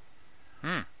 etc.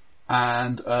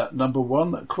 And number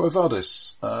 1, Quo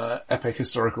Vadis, epic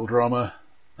historical drama.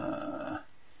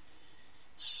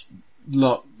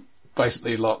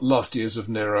 Basically, last years of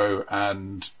Nero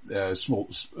and small,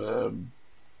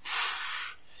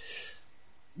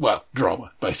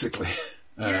 drama, basically.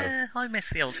 Yeah, I miss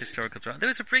the old historical drama. There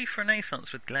was a brief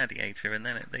renaissance with Gladiator, and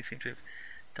then they seem to have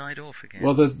died off again.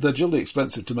 Well, they're jolly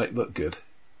expensive to make look good.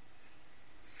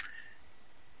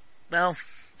 Well,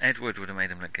 Ed Wood would have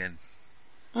made them look good.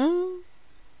 And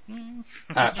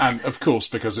of course,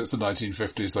 because it's the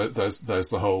 1950s, there's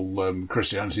the whole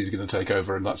Christianity is going to take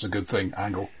over, and that's a good thing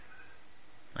angle.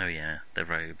 Oh yeah, the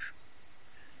robe.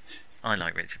 I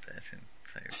like Richard Burton,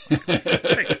 so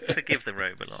forgive the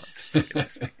robot. For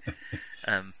goodness sake.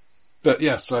 But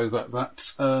yeah, so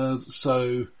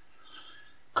so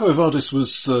Quo Vadis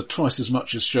was twice as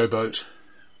much as Showboat.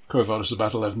 Quo Vadis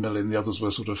about 11 million, the others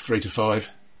were sort of 3 to 5.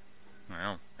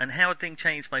 Wow. And how had things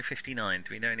changed by 59?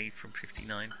 Do we know any from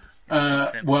 59?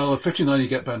 Well, at 59 you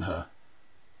get Ben-Hur.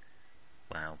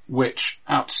 Wow. Which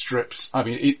outstripped, I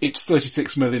mean, it's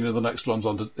 36 million and the next one's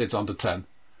it's under 10.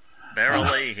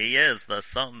 Verily, he is the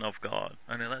Son of God.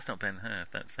 Oh no, that's not Ben-Hur,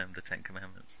 that's the Ten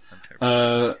Commandments. I'm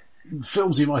terrible.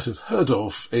 Films you might have heard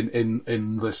of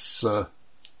in this,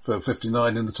 for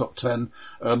 59 in the top 10,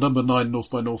 number 9, North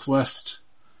by Northwest.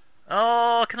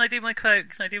 Oh, can I do my quote?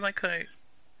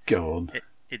 Go on.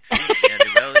 It's the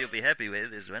only role you'll be happy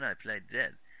with is when I played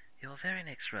dead. Your very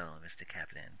next role, Mr.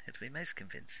 Kaplan. It'll be most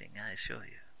convincing, I assure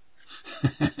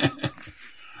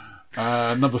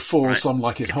you. Number 4, right. Some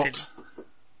Like It Hot.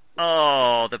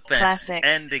 Oh, the best Classic.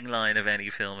 ending line of any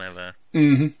film ever.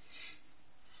 Mm-hmm.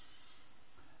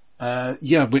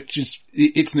 Yeah,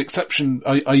 it's an exception.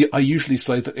 I usually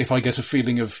say that if I get a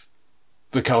feeling of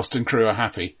the cast and crew are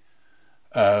happy,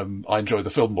 I enjoy the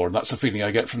film more, and that's the feeling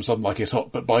I get from Some Like It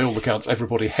Hot. But by all accounts,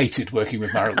 everybody hated working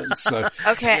with Marilyn. So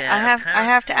okay, yeah, I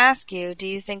have to ask you: do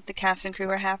you think the cast and crew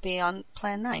were happy on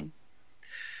Plan 9?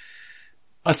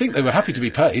 I think they were happy to be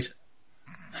paid.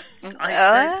 They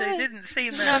didn't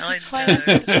seem that. I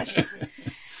know.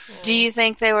 Do you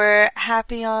think they were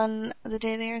happy on The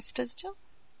Day the Earth Stood Still?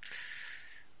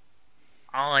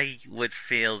 I would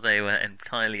feel they were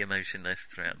entirely emotionless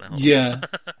throughout the whole. Yeah,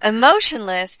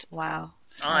 Emotionless. Wow.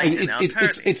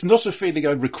 it's not a feeling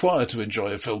I require to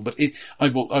enjoy a film, but I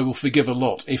will forgive a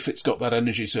lot if it's got that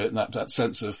energy to it and that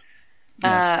sense of.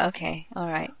 Yeah. Okay, all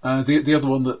right. The other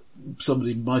one that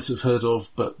somebody might have heard of,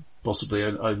 but possibly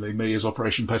only me, is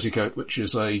Operation Petticoat, which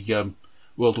is a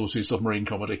World War II submarine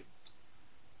comedy.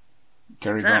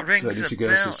 Cary Grant, Tony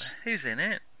Curtis. Who's in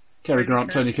it? Cary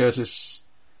Grant, Tony Curtis.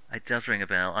 It does ring a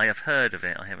bell. I have heard of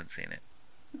it. I haven't seen it.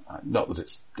 Not that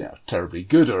it's terribly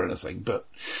good or anything, but...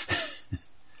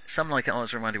 Some Like It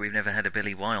Hot reminded we've never had a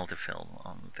Billy Wilder film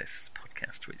on this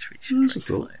podcast, which we should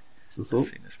rectify as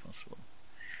soon as possible.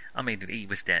 I mean, he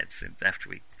was dead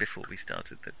before we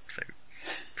started, so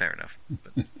fair enough.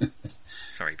 But,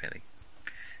 sorry, Billy.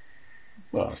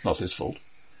 Well, it's not his fault.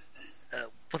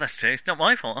 Well, that's true. It's not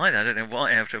my fault either. I don't know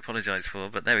what I have to apologise for,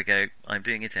 but there we go. I'm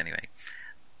doing it anyway.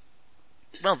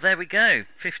 Well, there we go.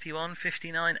 51,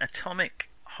 59, Atomic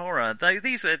Horror. Though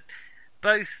these were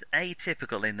both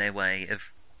atypical in their way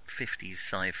of 50s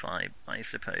sci-fi, I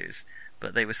suppose.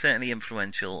 But they were certainly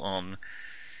influential on...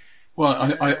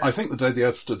 Well, I think The Day the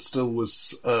Earth Stood Still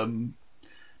was...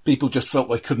 people just felt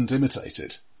they couldn't imitate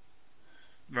it.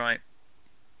 Right.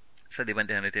 So they went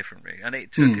down a different route. And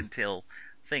it took until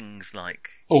things like...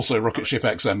 Also, Rocket Ship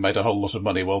XM made a whole lot of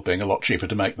money while being a lot cheaper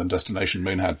to make than Destination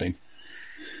Moon had been.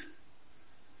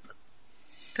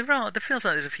 There feels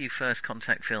like there's a few First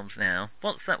Contact films now.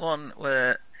 What's that one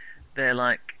where they're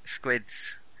like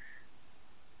squids?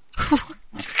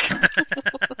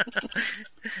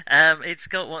 It's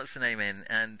got what's the name in,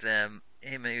 and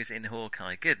him who's in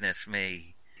Hawkeye. Goodness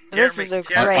me. This is a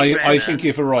great... I think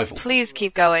of Arrival. Please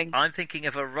keep going. I'm thinking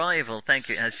of Arrival, thank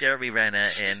you. It has Jeremy Renner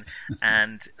in,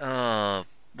 and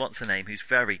what's her name, who's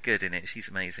very good in it. She's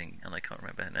amazing, and I can't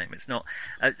remember her name. It's not...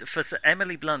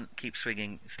 Emily Blunt keeps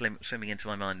swimming into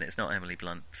my mind that it's not Emily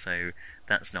Blunt, so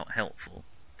that's not helpful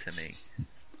to me.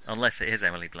 Unless it is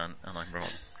Emily Blunt, and I'm wrong.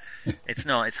 It's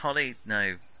not. It's Holly...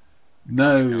 No.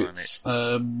 No, it's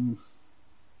Amy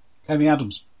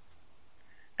Adams.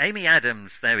 Amy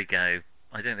Adams, there we go.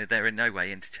 I don't know, they're in no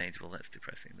way interchangeable. That's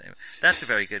depressing. That's a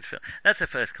very good film. That's a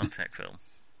First Contact film.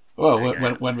 Well,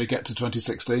 when we get to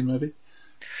 2016, maybe?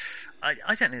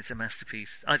 I don't know, it's a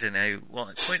masterpiece. I don't know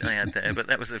what point I had there, but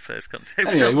that was the First Contact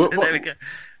anyway, film. So there we go.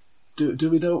 Do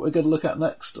we know what we're going to look at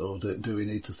next, or do we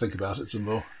need to think about it some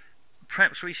more?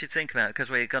 Perhaps we should think about it, because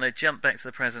we're going to jump back to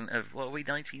the present of, what are we,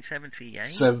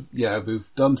 1978? So, yeah,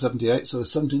 we've done 78, so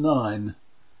 79.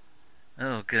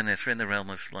 Oh goodness, we're in the realm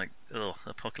of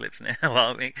apocalypse now,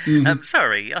 aren't we?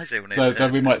 Sorry, I don't know. Though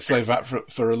we might save that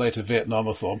for a later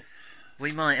Vietnamathon. We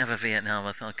might have a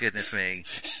Vietnamathon. Oh goodness me,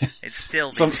 it's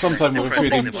still sometime we're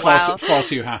feeling far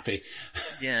too happy.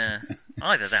 Yeah,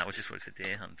 either that or just watch the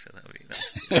Deer Hunter. That would be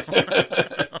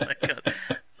oh my god.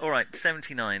 All right,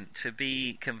 79 to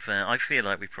be confirmed. I feel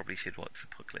like we probably should watch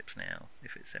Apocalypse Now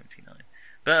if it's 79.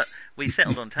 But we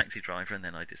settled on Taxi Driver, and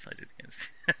then I decided against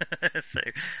it.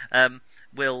 So,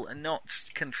 we'll not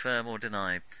confirm or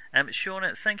deny.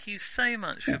 Shauna, thank you so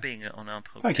much for being on our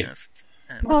podcast. Thank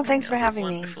you. Well, thanks for having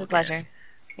me. It's a pleasure.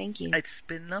 Thank you. It's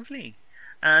been lovely.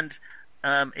 And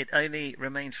it only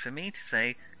remains for me to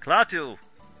say, Klaatu,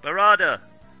 Barada,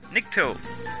 Nikto.